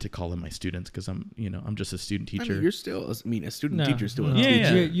the right to call them my students, because I'm just a student teacher. I mean, you're still, a student teacher is still a Yeah,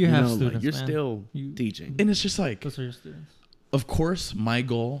 teacher. yeah. You have like, students, you're man. still teaching. And it's just like, Those are your students. of course, my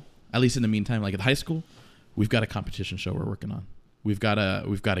goal, at least in the meantime, like at high school, we've got a competition show we're working on. We've got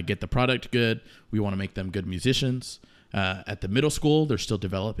to get the product good. We want to make them good musicians. At the middle school, they're still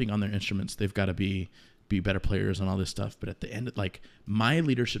developing on their instruments. They've got to be better players and all this stuff. But at the end, like, my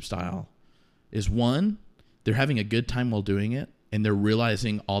leadership style is, one, they're having a good time while doing it, and they're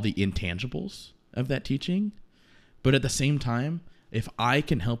realizing all the intangibles of that teaching. But at the same time, if I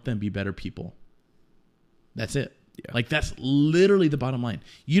can help them be better people, that's it. Yeah. Like, that's literally the bottom line.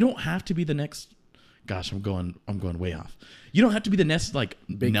 You don't have to be the next, gosh, I'm going way off. You don't have to be the next, like,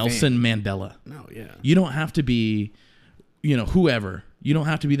 Big Nelson Mandela. No, yeah. You don't have to be, whoever. You don't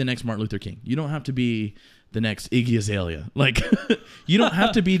have to be the next Martin Luther King. You don't have to be the next Iggy Azalea. Like, you don't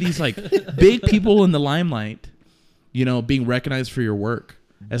have to be these, like, big people in the limelight, being recognized for your work.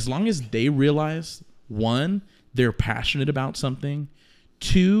 As long as they realize, one, they're passionate about something,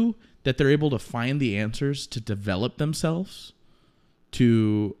 two, that they're able to find the answers to develop themselves,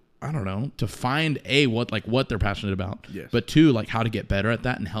 to, I don't know, to find what they're passionate about, yes. But two, like, how to get better at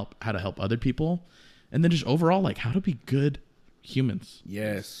that and how to help other people. And then just overall, like, how to be good humans.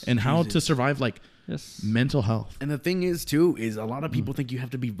 Yes. And how to survive, like, mental health. And the thing is, too, is a lot of people think you have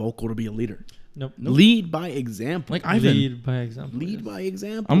to be vocal to be a leader. Nope. Lead by example. Like Ivan. Lead by example. Lead by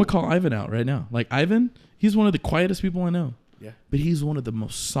example. I'm going to call Ivan out right now. Like, Ivan, he's one of the quietest people I know. Yeah. But he's one of the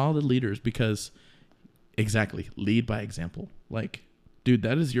most solid leaders because, exactly, lead by example. Like, dude,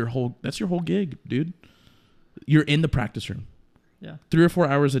 that's your whole gig, dude. You're in the practice room. Yeah. 3 or 4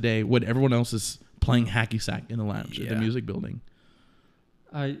 hours a day when everyone else is playing hacky sack in the lounge at the music building.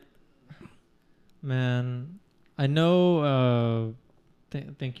 I know.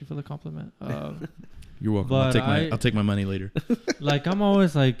 Thank you for the compliment. You're welcome. But I'll take my money later. Like, I'm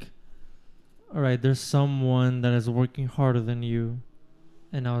always like, all right, there's someone that is working harder than you,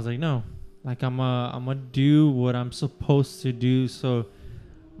 and I was like, no, like, I'm gonna do what I'm supposed to do, so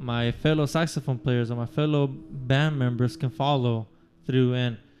my fellow saxophone players or my fellow band members can follow through.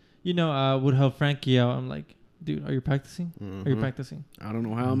 And I would help Frankie out. I'm like, dude, are you practicing? Mm-hmm. Are you practicing? I don't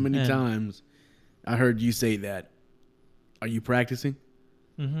know how many times I heard you say that. Are you practicing?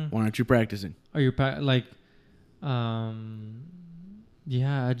 Mm-hmm. Why aren't you practicing? Are you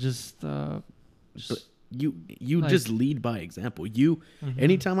yeah, I just you just lead by example.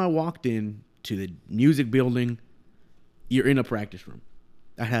 Anytime I walked in to the music building, you're in a practice room.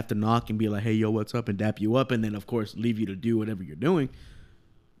 I have to knock and be like, hey, yo, what's up? And dap you up. And then, of course, leave you to do whatever you're doing.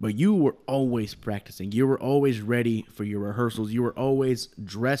 But you were always practicing. You were always ready for your rehearsals. You were always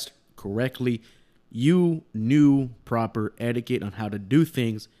dressed correctly. You knew proper etiquette on how to do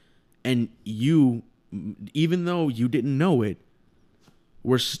things. And you, even though you didn't know it,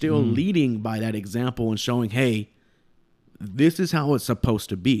 were still leading by that example and showing, hey, this is how it's supposed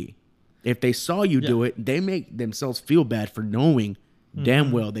to be. If they saw you do it, they make themselves feel bad for knowing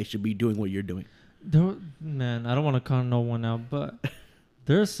damn well they should be doing what you're doing. Man, I don't want to call no one out, but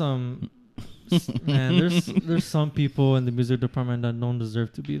there's some there's some people in the music department that don't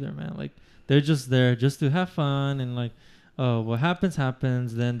deserve to be there, man. Like, they're just there just to have fun, and like, what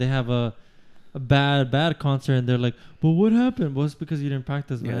happens. Then they have a bad concert, and they're like, but what happened? Well, it's because you didn't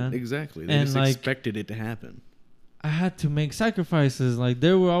practice, man. Yeah, exactly. They just expected it to happen. I had to make sacrifices. Like,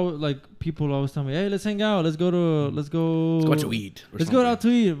 there were always, like, people always tell me, hey, let's hang out. Let's go out to eat. Let's go out to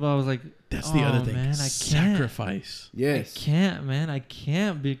eat. But I was like, that's the other thing. Man, I can't. Sacrifice. Yes. I can't, man. I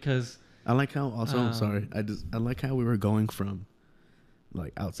can't, because I like how I like how we were going from,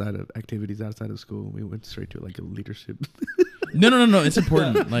 like, outside of activities outside of school. We went straight to, like, a leadership. No. It's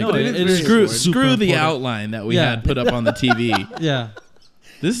important. Like, screw the outline that we had put up on the TV. Yeah.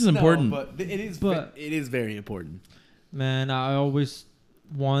 This is important. No, but it is very important. Man, I always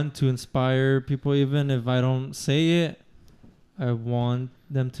want to inspire people, even if I don't say it. I want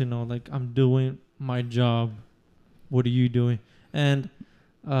them to know, like, I'm doing my job. What are you doing? And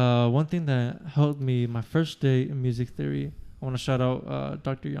one thing that helped me my first day in music theory, I want to shout out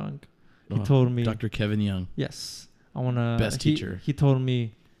Dr. Young. He told me, Dr. Kevin Young. Yes, I want to. Best teacher. He told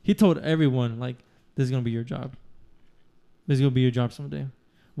everyone, like, this is gonna be your job. This is gonna be your job someday.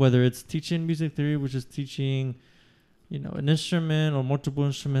 Whether it's teaching music theory, which is teaching, an instrument or multiple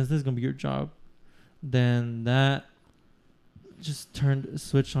instruments, this is going to be your job. Then that just turned a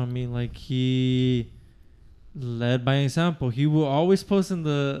switch on me. Like, he led by example. He will always post in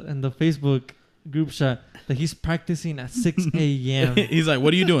the Facebook group chat that he's practicing at 6 a.m. He's like,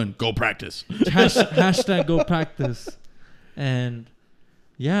 "What are you doing? Go practice." Hashtag go practice. And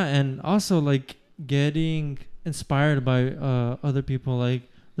yeah, and also like getting inspired by other people. Like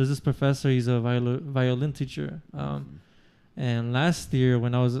there's this professor, he's a violin teacher. And last year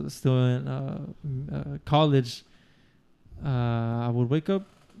when I was still in college, I would wake up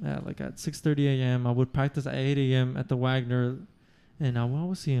at 6:30 a.m. I would practice at 8 a.m. at the Wagner, and I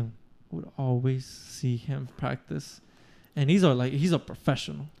would always see him practice. And he's a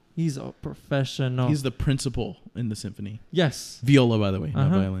professional. He's a professional. He's the principal in the symphony. Yes. Viola, by the way,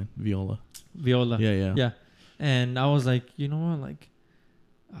 not violin. Viola. Yeah. And I was like, you know what, like,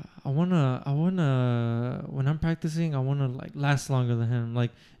 I wanna when I'm practicing, I wanna like last longer than him.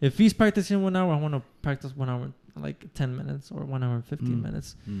 Like if he's practicing 1 hour, I wanna practice 1 hour like 10 minutes or 1 hour and 15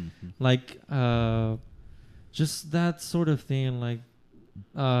 minutes. Mm-hmm. Like just that sort of thing. Like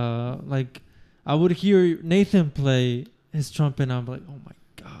I would hear Nathan play his trumpet and I'm like, oh my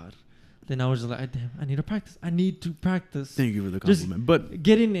God. Then I was just like, damn, I need to practice. Thank you for the compliment. But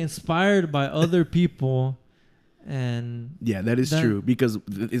getting inspired by other people. And yeah, that is true, because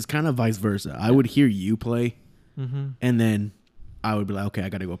it's kind of vice versa. I would hear you play, and then I would be like, okay, I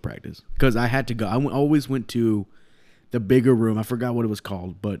got to go practice, because I had to go. I always went to the bigger room. I forgot what it was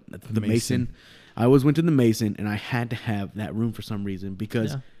called, but the Mason. I always went to the Mason, and I had to have that room for some reason,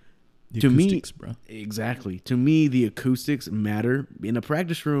 because The to acoustics, me, bro. Exactly. To me, the acoustics matter. In a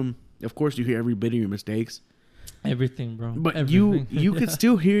practice room, of course, you hear every bit of your mistakes. Everything, bro. But everything. you could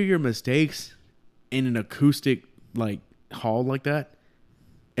still hear your mistakes in an acoustic like hall like that.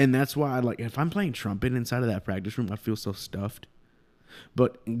 And that's why I like, if I'm playing trumpet inside of that practice room, I feel so stuffed.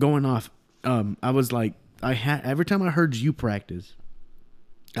 But going off, I was like, every time I heard you practice,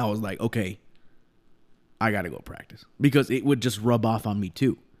 I was like, okay, I gotta go practice, because it would just rub off on me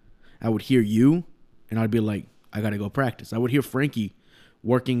too. I would hear you and I'd be like, I gotta go practice. I would hear Frankie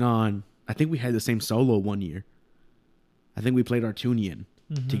working on, I think we had the same solo one year. I think we played our Tunian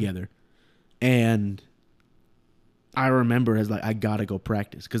together. And I remember as like, I gotta go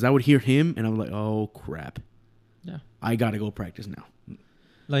practice, because I would hear him and I was like, oh crap. Yeah. I gotta go practice now.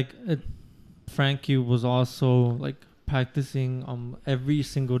 Like Frankie was also like practicing every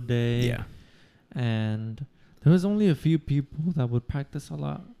single day. Yeah. And there was only a few people that would practice a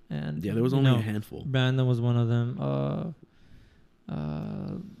lot. And Yeah, there was only a handful. Brandon was one of them.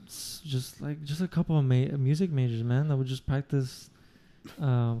 Just a couple of music majors, man, that would just practice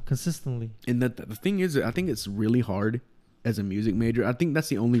consistently. And the thing is, I think it's really hard as a music major. I think that's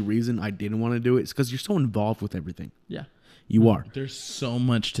the only reason I didn't want to do it. It's because you're so involved with everything. Yeah. You are. There's so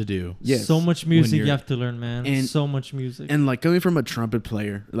much to do. Yes. So much music you have to learn, man. And so much music. And like coming from a trumpet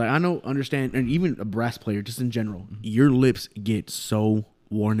player, like I don't understand, and even a brass player, just in general, your lips get so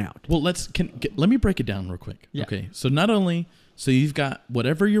worn out. Well, let me break it down real quick. Yeah. Okay. So you've got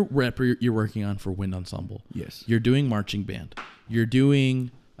whatever your rep you're working on for wind ensemble. Yes. You're doing marching band. You're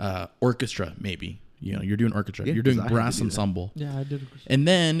doing orchestra, maybe. You know, you're doing orchestra. Yeah, you're doing 'cause I had to brass do that. ensemble. Yeah, I did. And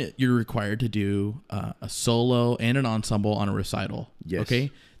then you're required to do a solo and an ensemble on a recital. Yes. Okay.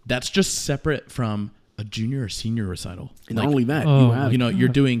 That's just separate from a junior or senior recital. And not only that, You're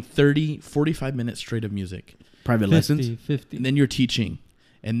doing 45 minutes straight of music. private lessons. 50. And then you're teaching.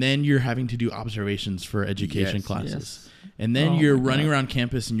 And then you're having to do observations for education classes. Yes. And then you're running around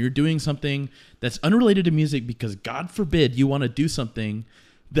campus and you're doing something that's unrelated to music, because God forbid you want to do something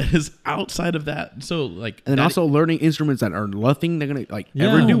that is outside of that. So like, And then also learning instruments that are nothing they're gonna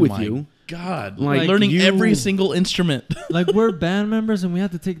ever do with you. God, Like learning every single instrument. Like we're band members and we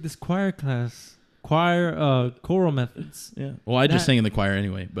have to take this choir class, choral methods. Yeah. Well, I just sang in the choir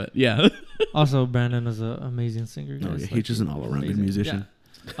anyway, but yeah. Also, Brandon is an amazing singer. Oh, guys. yeah, he's just an all-around good musician.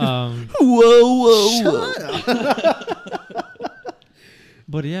 Yeah. Whoa.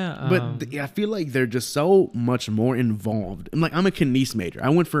 But yeah. But I feel like they're just so much more involved. I'm a Kines major. I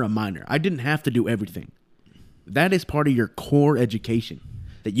went for a minor. I didn't have to do everything. That is part of your core education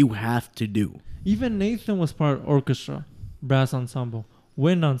that you have to do. Even Nathan was part of orchestra, brass ensemble,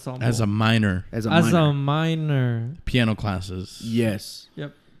 wind ensemble. As a minor. As a minor. Piano classes. Yes.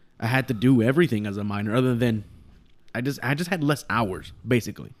 Yep. I had to do everything as a minor, other than I just had less hours,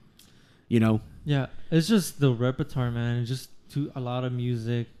 basically. You know? Yeah. It's just the repertoire, man. It's just a lot of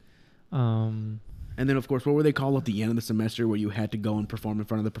music. And then, of course, what were they called at the end of the semester where you had to go and perform in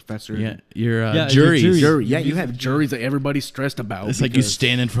front of the professor? Yeah, your Yeah, juries. your Jury. Yeah, you have juries that everybody's stressed about. It's like you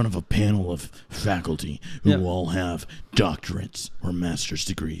stand in front of a panel of faculty who Yeah. all have doctorates or master's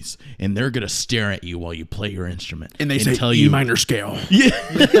degrees, and they're gonna stare at you while you play your instrument, and they say tell E you, minor scale.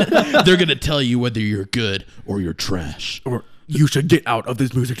 they're gonna tell you whether you're good or you're trash. Or you should get out of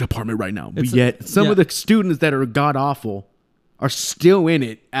this music department right now. But It's yet, some yeah. of the students that are god awful are still in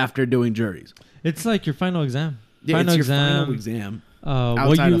it after doing juries. It's like your final exam. Yeah, final it's your exam. final exam. What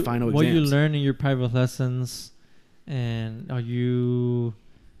outside you of final what you exams. learn in your private lessons, and are you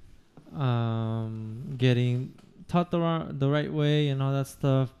getting taught the right way and all that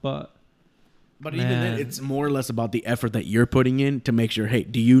stuff? But But even then, it's more or less about the effort that you're putting in to make sure, hey,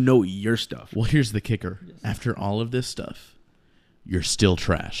 do you know your stuff? Well, here's the kicker: after all of this stuff, you're still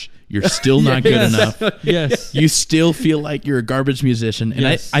trash. You're still not good Yes. enough. yes, You still feel like you're a garbage musician. And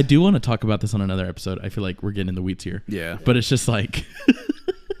Yes. I do want to talk about this on another episode. I feel like we're getting in the weeds here. Yeah. But it's just like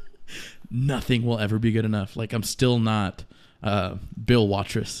nothing will ever be good enough. Like I'm still not Bill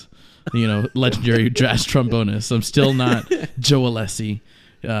Watrous, legendary jazz trombonist. I'm still not Joe Alessi.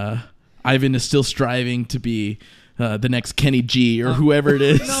 Ivan is still striving to be the next Kenny G or whoever it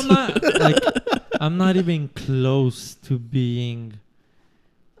is. no, I'm not. Like, I'm not even close to being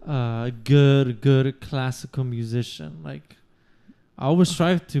a good classical musician. Like, I always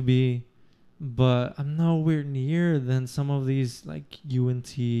strive to be, but I'm nowhere near than some of these like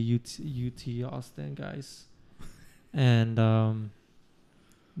UT Austin guys, and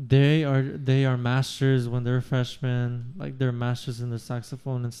they are masters when they're freshmen. Like they're masters in the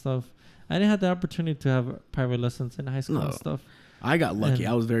saxophone and stuff. I didn't have the opportunity to have private lessons in high school and stuff. I got lucky.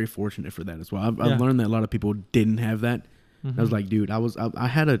 And- I was very fortunate for that as well. Yeah. I've learned that a lot of people didn't have that. Mhm. I was like, dude, I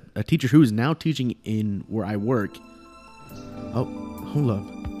had a teacher who is now teaching in where I work. Oh, hold up.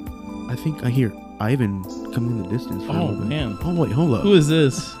 I think I hear Ivan coming in the distance. For a Oh, little bit. man. Oh, wait, hold up. Who is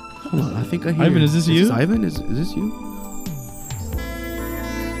this? Hold on. I think I hear Ivan, is this you? Ivan? Is this you?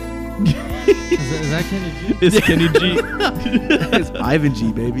 Is that Kenny G? It's Kenny G. It's Ivan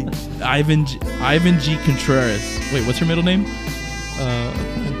G, baby. Ivan G. Contreras. Wait, what's your middle name?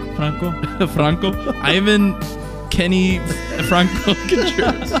 Franco. Franco. Ivan Kenny Franco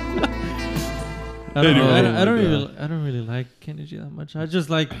Contreras. I don't, Anyway. I don't really like Kenny G that much. I like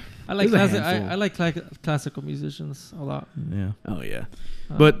He's a classic. handful. I like classical musicians a lot. Yeah. Oh, yeah.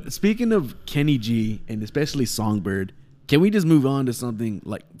 But speaking of Kenny G and especially Songbird, can we just move on to something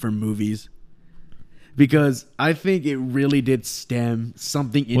like for movies? Because I think it really did stem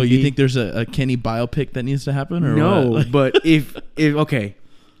something in Well, me. you think there's a Kenny biopic that needs to happen, or No, what? but if okay,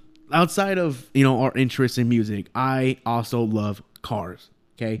 outside of our interest in music, I also love cars.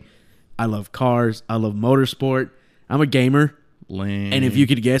 Okay, I love cars. I love motorsport. I'm a gamer, Lame. and if you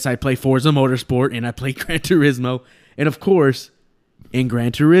could guess, I play Forza Motorsport and I play Gran Turismo, and of course, in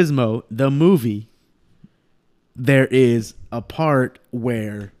Gran Turismo, the movie, there is a part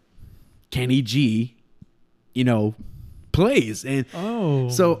where Kenny G, plays, and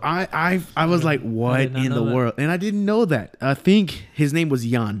so I was like, what did not in the know that. world? And I didn't know that. I think his name was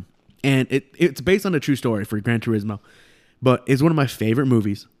Jan, and it's based on a true story for Gran Turismo, but it's one of my favorite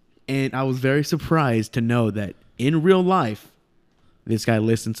movies. And I was very surprised to know that in real life, this guy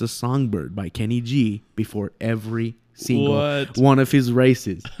listens to Songbird by Kenny G before every single What? one of his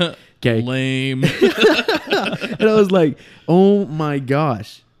races. Okay. Lame. And I was like, oh my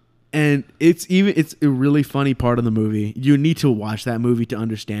gosh. And it's a really funny part of the movie. You need to watch that movie to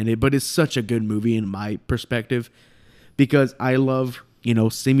understand it, but it's such a good movie in my perspective because I love,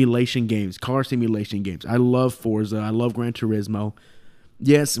 simulation games, car simulation games. I love Forza. I love Gran Turismo.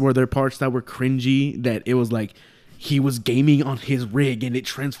 Yes, were there parts that were cringy that it was like he was gaming on his rig and it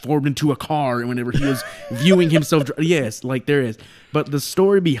transformed into a car whenever he was viewing himself. Yes, like there is. But the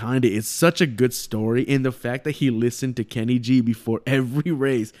story behind it is such a good story. And the fact that he listened to Kenny G before every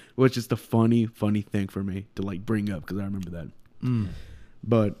race was just a funny thing for me to like bring up because I remember that.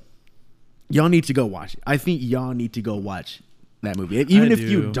 But y'all need to go watch it. I think y'all need to go watch that movie. Even if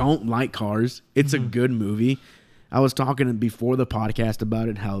you don't like cars, it's a good movie. I was talking before the podcast about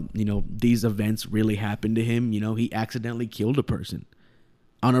it, how, these events really happened to him. He accidentally killed a person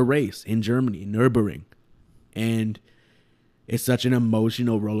on a race in Germany, Nürburgring. And it's such an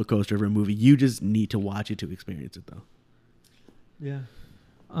emotional roller coaster of a movie. You just need to watch it to experience it, though. Yeah.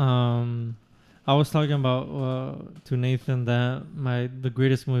 I was talking about to Nathan that the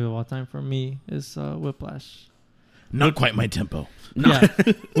greatest movie of all time for me is Whiplash. Not quite my tempo. Yeah,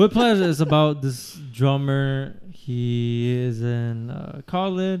 Whiplash is about this drummer. He is in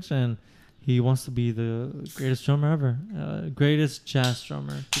college and he wants to be the greatest drummer ever, greatest jazz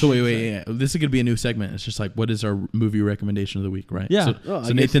drummer. So wait. This is gonna be a new segment. It's just like, what is our movie recommendation of the week, right? Yeah.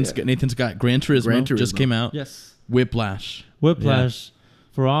 So Nathan's got Gran Turismo, just came out. Yes. Whiplash. Yeah.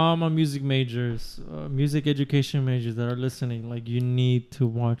 For all my music majors, music education majors that are listening, like, you need to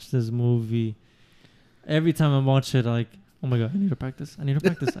watch this movie. Every time I watch it, like, oh my God, I need to practice.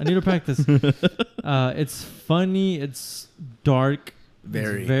 It's funny. It's dark.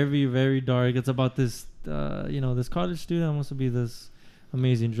 It's very, very dark. It's about this, this college student wants to be this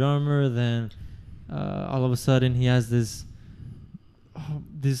amazing drummer. Then all of a sudden he has this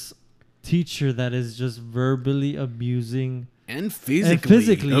teacher that is just verbally abusing. And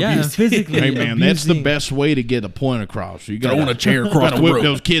physically. Hey man, that's the best way to get a point across. You got throwing a chair across the whip room.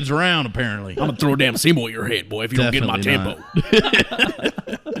 those kids around. Apparently, I'm gonna throw a damn cymbal at your head, boy, if you don't get my tempo.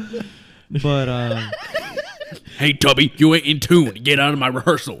 But hey Tubby, you ain't in tune. Get out of my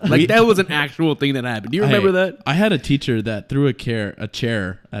rehearsal. Like, that was an actual thing that happened. Do you remember that? I had a teacher that threw a chair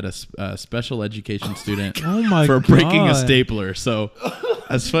at a special education student for breaking a stapler. So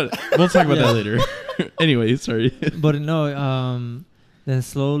that's fun. We'll talk about that later. Anyway, sorry. But no, then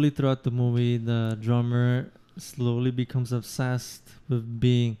slowly throughout the movie, the drummer slowly becomes obsessed with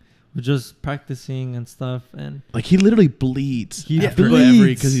just practicing and stuff, and like, he literally bleeds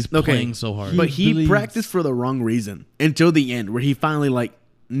because he's playing so hard. But he practiced for the wrong reason until the end, where he finally, like,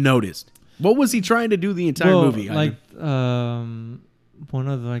 noticed. What was he trying to do the entire movie? Like, one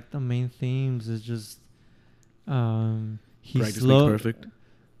of the main themes is just he's slow. Perfect.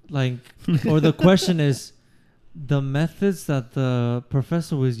 Like, or the question is, the methods that the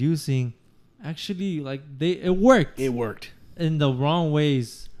professor was using, actually, like, it worked. It worked in the wrong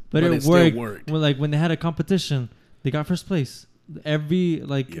ways, but it worked. Well, like, when they had a competition, they got first place.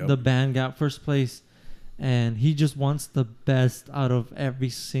 The band got first place, and he just wants the best out of every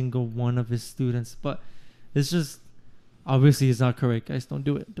single one of his students. But it's just, obviously, it's not correct. Guys, don't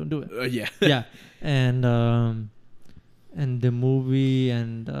do it. Yeah. Yeah, and the movie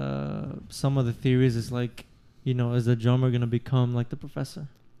and some of the theories is like, is the drummer gonna become like the professor?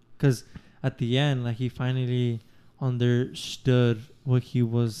 Because at the end, like, he finally understood what he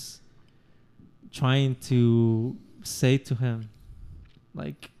was trying to say to him.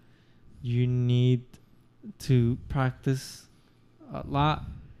 Like, you need to practice a lot,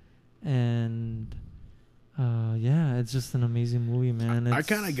 and it's just an amazing movie, man. I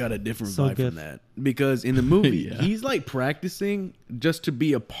kind of got a different vibe from that, because in the movie he's like practicing just to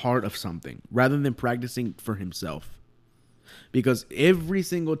be a part of something rather than practicing for himself, because every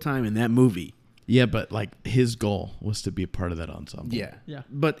single time in that movie, but like, his goal was to be a part of that ensemble.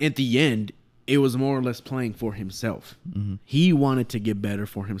 But at the end, it was more or less playing for himself. He wanted to get better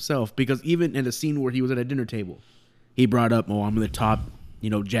for himself, because even in the scene where he was at a dinner table, he brought up, I'm the top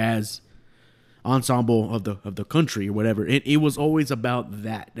jazz ensemble of the country or whatever. It was always about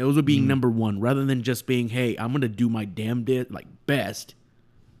that. It was being number one, rather than just being, hey, I'm gonna do my damn best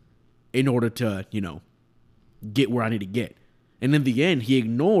in order to get where I need to get. And in the end, he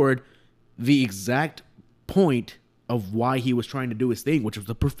ignored the exact point of why he was trying to do his thing, which was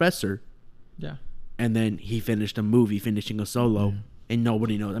the professor. Yeah. And then he finished a movie, finishing a solo, and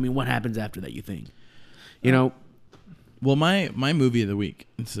nobody knows. I mean, what happens after that, you think? Well, my movie of the week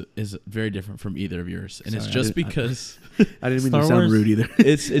is very different from either of yours, and it's just because I didn't mean to sound rude either.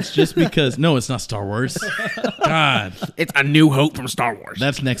 It's just because it's not Star Wars. God, it's A New Hope from Star Wars.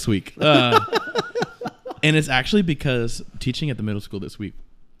 That's next week, and it's actually because teaching at the middle school this week,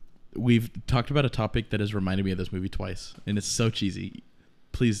 we've talked about a topic that has reminded me of this movie twice, and it's so cheesy.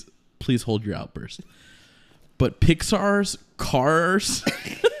 Please hold your outburst. But Pixar's Cars.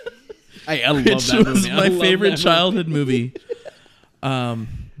 I love that movie. My favorite childhood movie.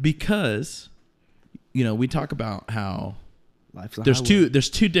 Because, we talk about how there's two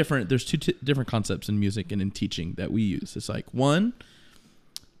different concepts in music and in teaching that we use. It's like, one,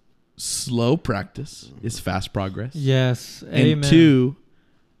 slow practice is fast progress. Yes. And amen. Two,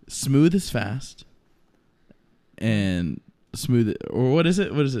 smooth is fast. And smooth, or what is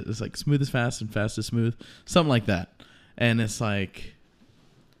it? It's like smooth is fast and fast is smooth. Something like that. And it's like,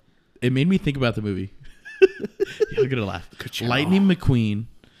 it made me think about the movie. You're gonna laugh. Lightning McQueen,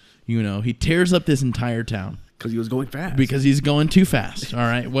 he tears up this entire town because he was going fast. Because he's going too fast. All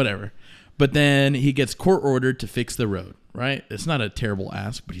right, whatever. But then he gets court ordered to fix the road. Right? It's not a terrible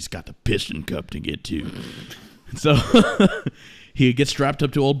ask, but he's got the piston cup to get to. So he gets strapped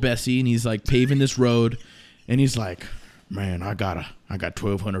up to old Bessie, and he's like paving this road, and he's like, "Man, I got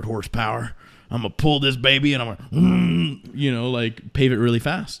 1,200 horsepower. I'm going to pull this baby and I'm going to, pave it really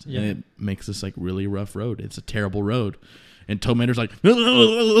fast." Yeah. And it makes this like really rough road. It's a terrible road. And Tow Mater's like,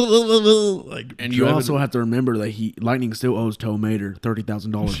 and you also have to remember that Lightning still owes Tow Mater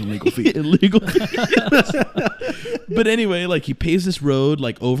 $30,000 in legal fees. illegal. But anyway, like he paves this road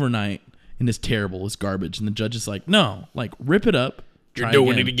like overnight, and it's terrible, it's garbage. And the judge is like, no, like rip it up. You're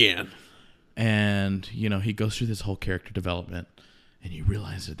doing it again. And you know, he goes through this whole character development, and you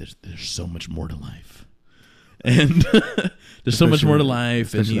realize that there's so much more to life. And there's so much more to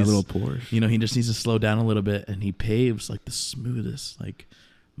life, and he's that little Porsche. You know, he just needs to slow down a little bit, and he paves like the smoothest, like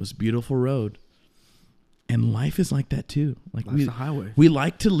most beautiful road. And life is like that too. Like Life's a highway. We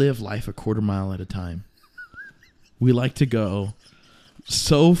like to live life a quarter mile at a time. We like to go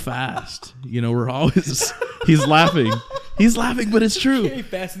so fast. You know, we're always. He's laughing. He's laughing, but it's true. Okay,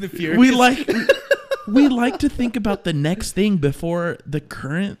 Fast and the Furious. We like to think about the next thing before the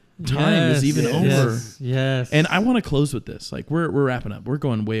current time is even over. Yes. And I want to close with this. Like we're wrapping up. We're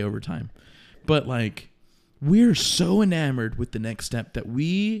going way over time. But like we're so enamored with the next step that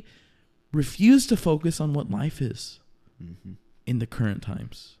we refuse to focus on what life is in the current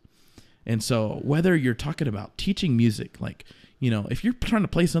times. And so whether you're talking about teaching music, like, you know, if you're trying to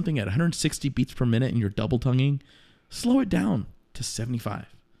play something at 160 beats per minute and you're double tonguing, slow it down to 75.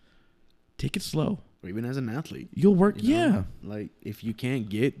 Take it slow. Or even as an athlete. You'll work, you know? yeah. Like, if you can't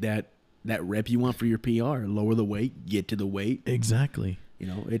get that rep you want for your PR, lower the weight, get to the weight. Exactly. You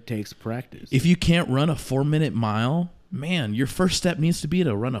know, it takes practice. If you can't run a 4-minute mile, man, your first step needs to be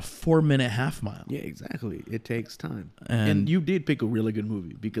to run a 4-minute half mile. Yeah, exactly. It takes time. And you did pick a really good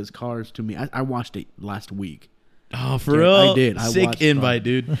movie because Cars, to me, I watched it last week. Oh, for real? I did. Sick invite,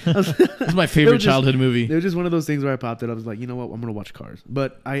 dude. It's my favorite childhood movie. It was just one of those things where I popped it. I was like, you know what? I'm going to watch Cars.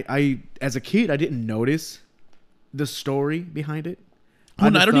 But I, as a kid, I didn't notice the story behind it. I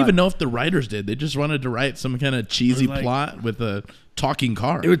don't even know if the writers did. They just wanted to write some kind of cheesy plot with a talking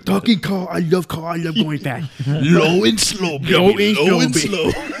car. It was talking car. I love car. I love going fast. Low and slow, baby. Low and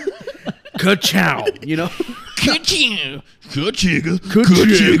slow. Ka-chow. You know? Ka-chigga.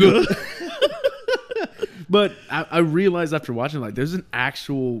 Ka-chigga. But I realized after watching, like, there's an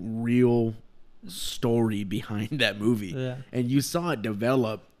actual real story behind that movie. Yeah. And you saw it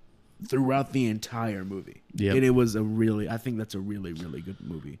develop throughout the entire movie. Yep. And it was I think that's a really, really good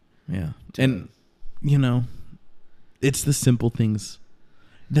movie. Yeah. And, you know, it's the simple things.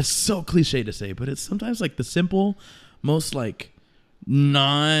 That's so cliche to say, but it's sometimes like the simple, most like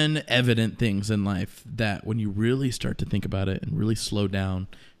non-evident things in life that when you really start to think about it and really slow down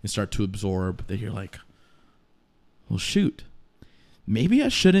and start to absorb, that you're like, well, shoot, maybe I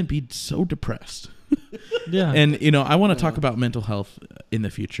shouldn't be so depressed. Yeah. And, you know, I want to talk about mental health in the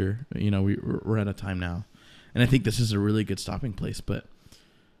future. You know, we're at a time now. And I think this is a really good stopping place. But,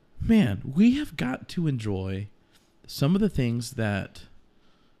 man, we have got to enjoy some of the things that,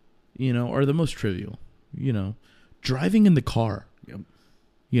 you know, are the most trivial. You know, driving in the car. Yep.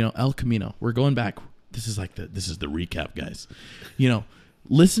 You know, El Camino. We're going back. This is the recap, guys. You know,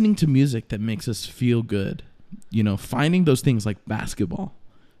 listening to music that makes us feel good. You know, finding those things like basketball.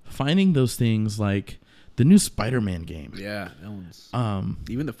 Finding those things like the new Spider-Man game. Yeah, that one's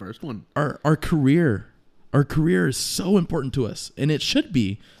even the first one. Our career is so important to us, and it should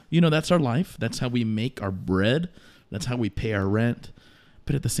be. You know, that's our life. That's how we make our bread. That's how we pay our rent.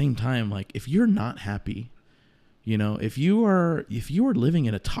 But at the same time, like, if you're not happy, you know, if you are living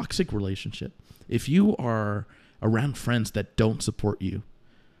in a toxic relationship, if you are around friends that don't support you,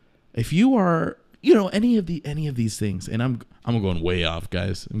 if you are, you know, any of these things, and I'm going way off,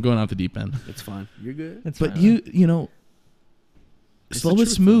 guys. I'm going off the deep end. It's fine. You're good. It's But fine, you know, slow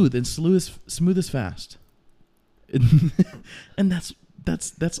is smooth and smooth is fast. And that's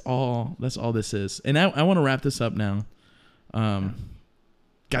all this is. And I want to wrap this up now.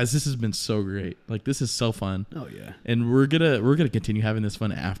 Guys, this has been so great. Like, this is so fun. Oh yeah. And we're gonna continue having this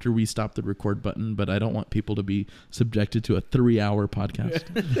fun after we stop the record button, but I don't want people to be subjected to a 3-hour podcast.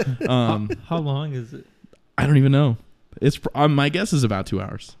 How long is it? I don't even know. It's my guess is about 2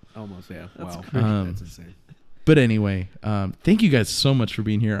 hours. Almost, yeah. That's Wow. crazy. That's insane. But anyway, thank you guys so much for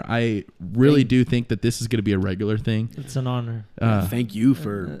being here. I really do think that this is going to be a regular thing. It's an honor. Thank you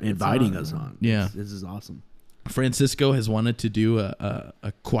for it's inviting on. us on. Yeah. This is awesome. Francisco has wanted to do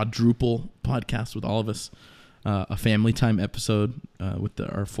a quadruple podcast with all of us, a family time episode with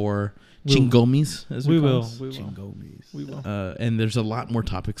our 4 chingomis, as we call us. We will. Chingomis. We will. And there's a lot more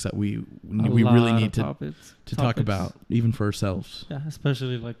topics that we really need to talk about, even for ourselves. Yeah,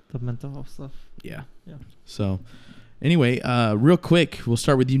 especially like the mental health stuff. Yeah. So, anyway, real quick, we'll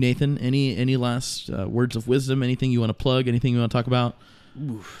start with you, Nathan. Any last words of wisdom? Anything you want to plug? Anything you want to talk about?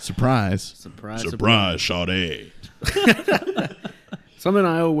 Oof. Surprise, Sade. Something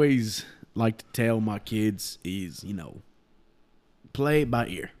I always like to tell my kids is, you know, play by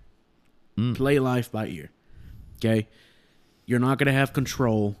ear. Mm. Play life by ear. Okay? You're not going to have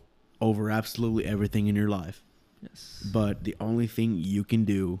control over absolutely everything in your life. Yes. But the only thing you can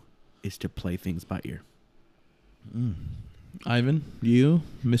do is to play things by ear. Mm. Ivan, you,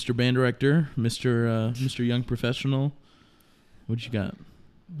 Mr. Band Director, Mr. Young Professional, what you got?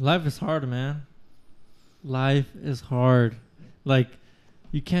 Life is hard, man. Life is hard. Like,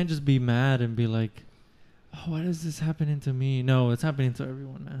 you can't just be mad and be like, oh, why is this happening to me? No, it's happening to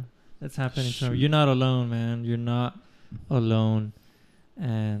everyone, man. It's happening to everyone. You're not alone, man. You're not alone.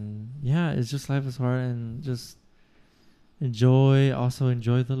 And yeah, it's just life is hard, and just enjoy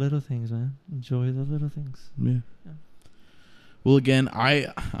the little things, man. Enjoy the little things. Yeah. Well, again,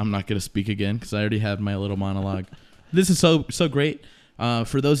 I'm not going to speak again because I already had my little monologue. This is so great.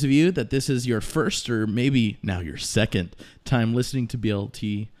 For those of you that this is your first or maybe now your second time listening to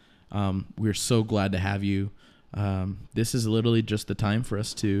BLT, we're so glad to have you. This is literally just the time for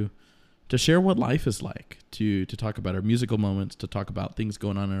us to share what life is like, to talk about our musical moments, to talk about things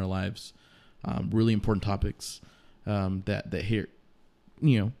going on in our lives, really important topics that hit,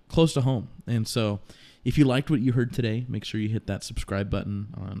 close to home. And so if you liked what you heard today, make sure you hit that subscribe button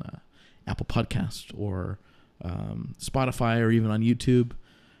on Apple Podcast or Spotify or even on YouTube.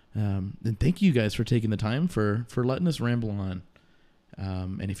 And thank you guys for taking the time for letting us ramble on.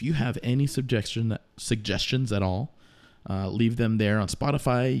 And if you have any suggestions at all, leave them there on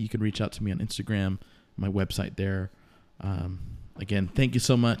Spotify. You can reach out to me on Instagram, my website there. Again, thank you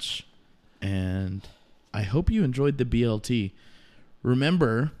so much. And I hope you enjoyed the BLT.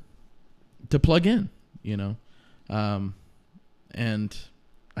 Remember to plug in, and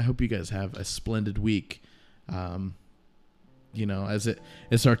I hope you guys have a splendid week. As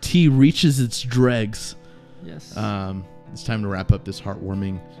our tea reaches its dregs. Yes. It's time to wrap up this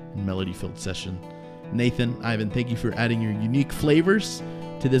heartwarming and melody-filled session. Nathan, Ivan, thank you for adding your unique flavors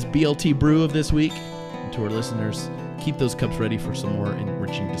to this BLT brew of this week. And to our listeners, keep those cups ready for some more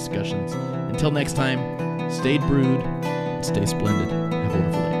enriching discussions. Until next time, stay brewed and stay splendid.